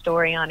Madison's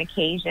story on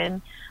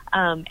occasion.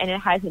 And it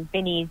hasn't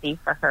been easy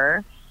for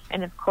her.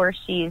 And of course,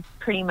 she's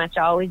pretty much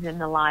always in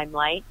the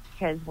limelight,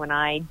 because when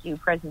I do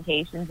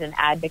presentations and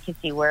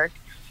advocacy work,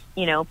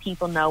 you know,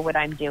 people know what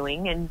I'm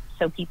doing, and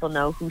so people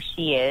know who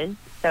she is.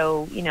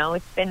 So, you know,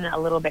 it's been a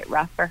little bit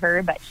rough for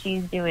her, but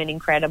she's doing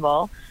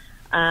incredible.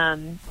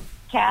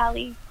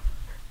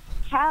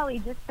 Callie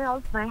just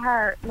melts my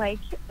heart. Like,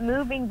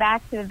 moving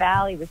back to the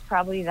Valley was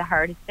probably the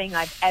hardest thing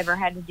I've ever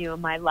had to do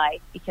in my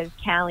life, because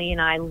Callie and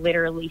I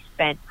literally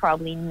spent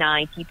probably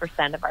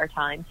 90% of our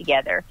time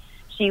together.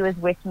 She was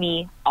with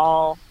me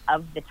all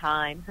of the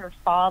time. Her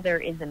father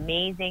is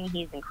amazing.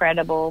 He's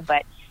incredible,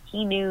 but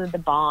he knew the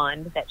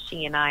bond that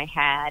she and I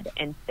had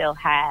and still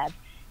have,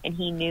 and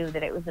he knew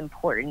that it was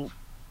important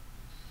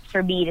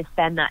for me to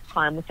spend that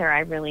time with her.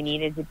 I really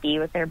needed to be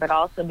with her, but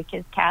also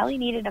because Callie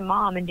needed a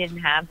mom and didn't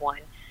have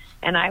one.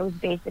 And I was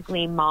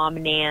basically Mom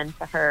Nan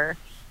to her.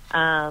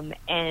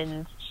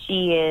 And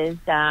she is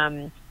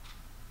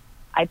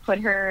I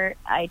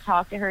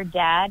talked to her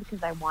dad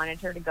because I wanted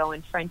her to go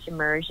in French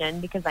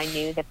immersion because I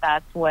knew that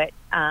that's what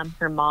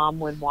her mom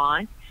would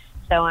want.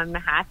 So I'm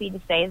happy to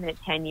say that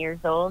at 10 years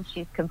old,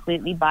 she's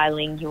completely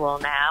bilingual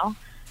now,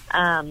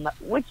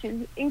 which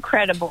is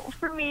incredible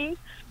for me.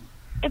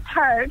 It's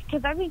hard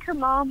because I think her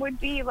mom would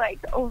be like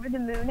over the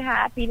moon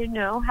happy to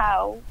know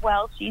how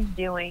well she's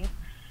doing.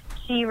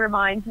 She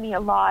reminds me a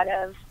lot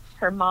of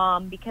her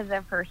mom because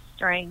of her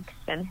strengths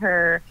and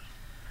her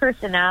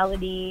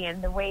personality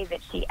and the way that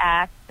she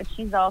acts, but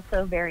she's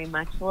also very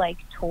much like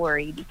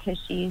Tori because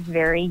she's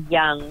very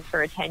young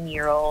for a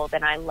 10-year-old,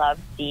 and I love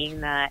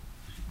seeing that.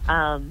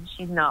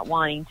 She's not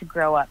wanting to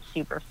grow up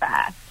super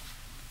fast,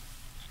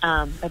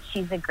 but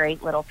she's a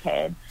great little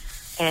kid.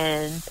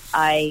 And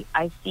I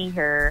see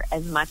her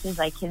as much as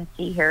I can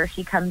see her.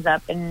 She comes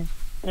up and,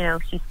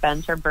 she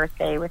spends her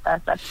birthday with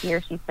us up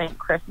here. She spent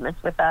Christmas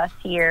with us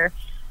here.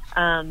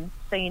 So,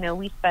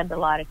 we spend a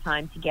lot of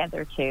time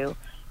together too.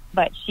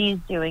 But she's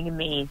doing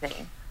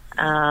amazing.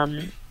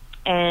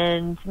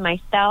 And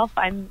myself,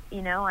 I'm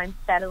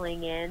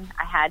settling in.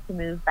 I had to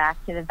move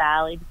back to the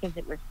Valley because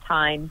it was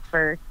time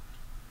for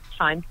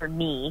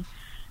me.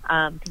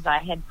 Because I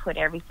had put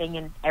everything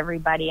and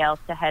everybody else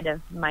ahead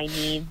of my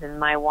needs and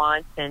my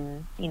wants,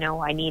 and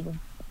I needed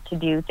to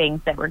do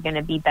things that were going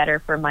to be better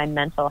for my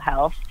mental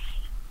health.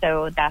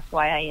 So that's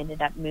why I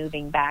ended up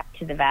moving back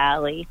to the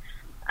Valley.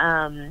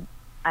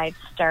 I've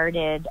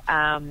started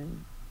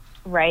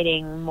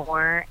writing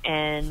more,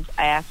 and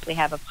I actually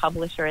have a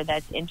publisher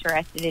that's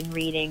interested in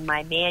reading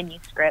my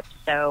manuscript.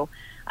 So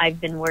I've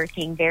been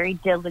working very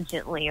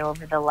diligently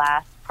over the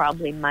last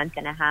probably month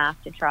and a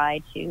half to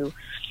try to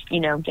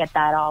get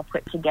that all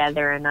put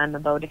together, and I'm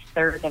about a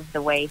third of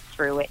the way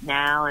through it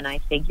now, and I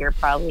figure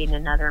probably in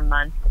another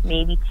month,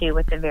 maybe 2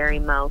 at the very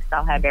most,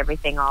 I'll have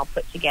everything all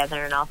put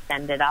together and I'll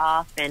send it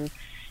off, and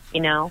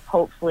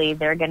hopefully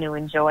they're going to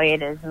enjoy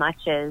it as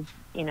much as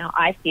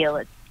I feel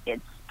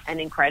it's an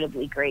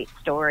incredibly great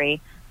story.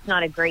 It's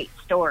not a great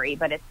story,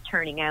 but it's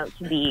turning out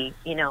to be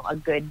a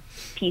good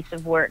piece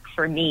of work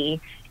for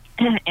me.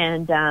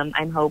 And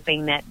I'm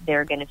hoping that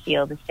they're going to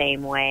feel the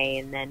same way,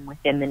 and then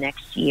within the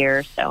next year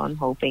or so, I'm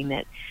hoping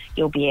that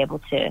you'll be able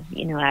to,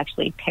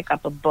 actually pick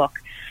up a book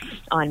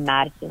on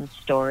Madison's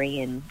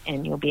story,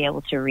 and you'll be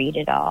able to read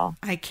it all.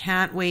 I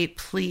can't wait.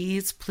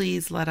 Please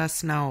let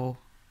us know.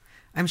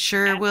 I'm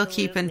sure We'll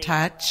keep in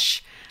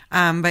touch.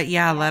 But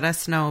yeah, let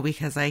us know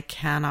because I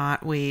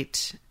cannot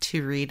wait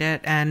to read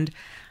it. And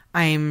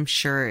I'm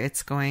sure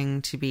it's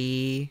going to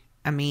be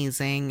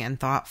amazing and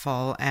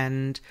thoughtful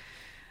and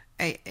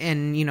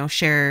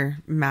share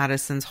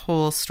Madison's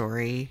whole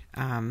story,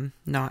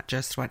 not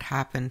just what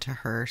happened to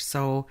her.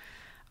 So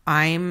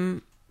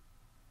I'm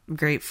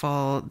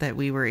grateful that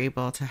we were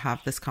able to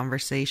have this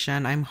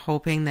conversation. I'm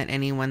hoping that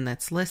anyone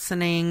that's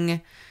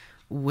listening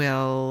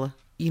will,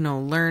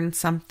 learn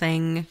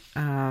something,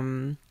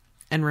 and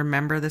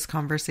remember this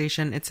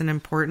conversation. It's an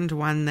important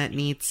one that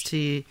needs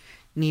to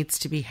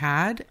be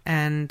had.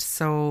 And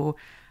so,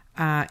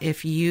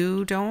 if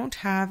you don't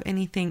have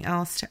anything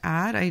else to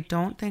add, I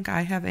don't think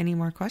I have any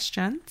more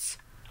questions.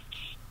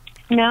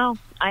 No,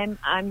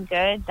 I'm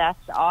good.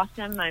 That's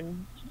awesome.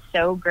 I'm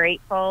so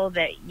grateful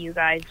that you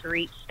guys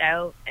reached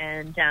out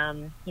and,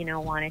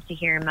 wanted to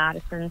hear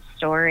Madison's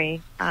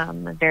story.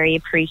 I'm very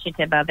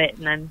appreciative of it,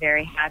 and I'm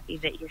very happy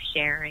that you're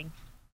sharing.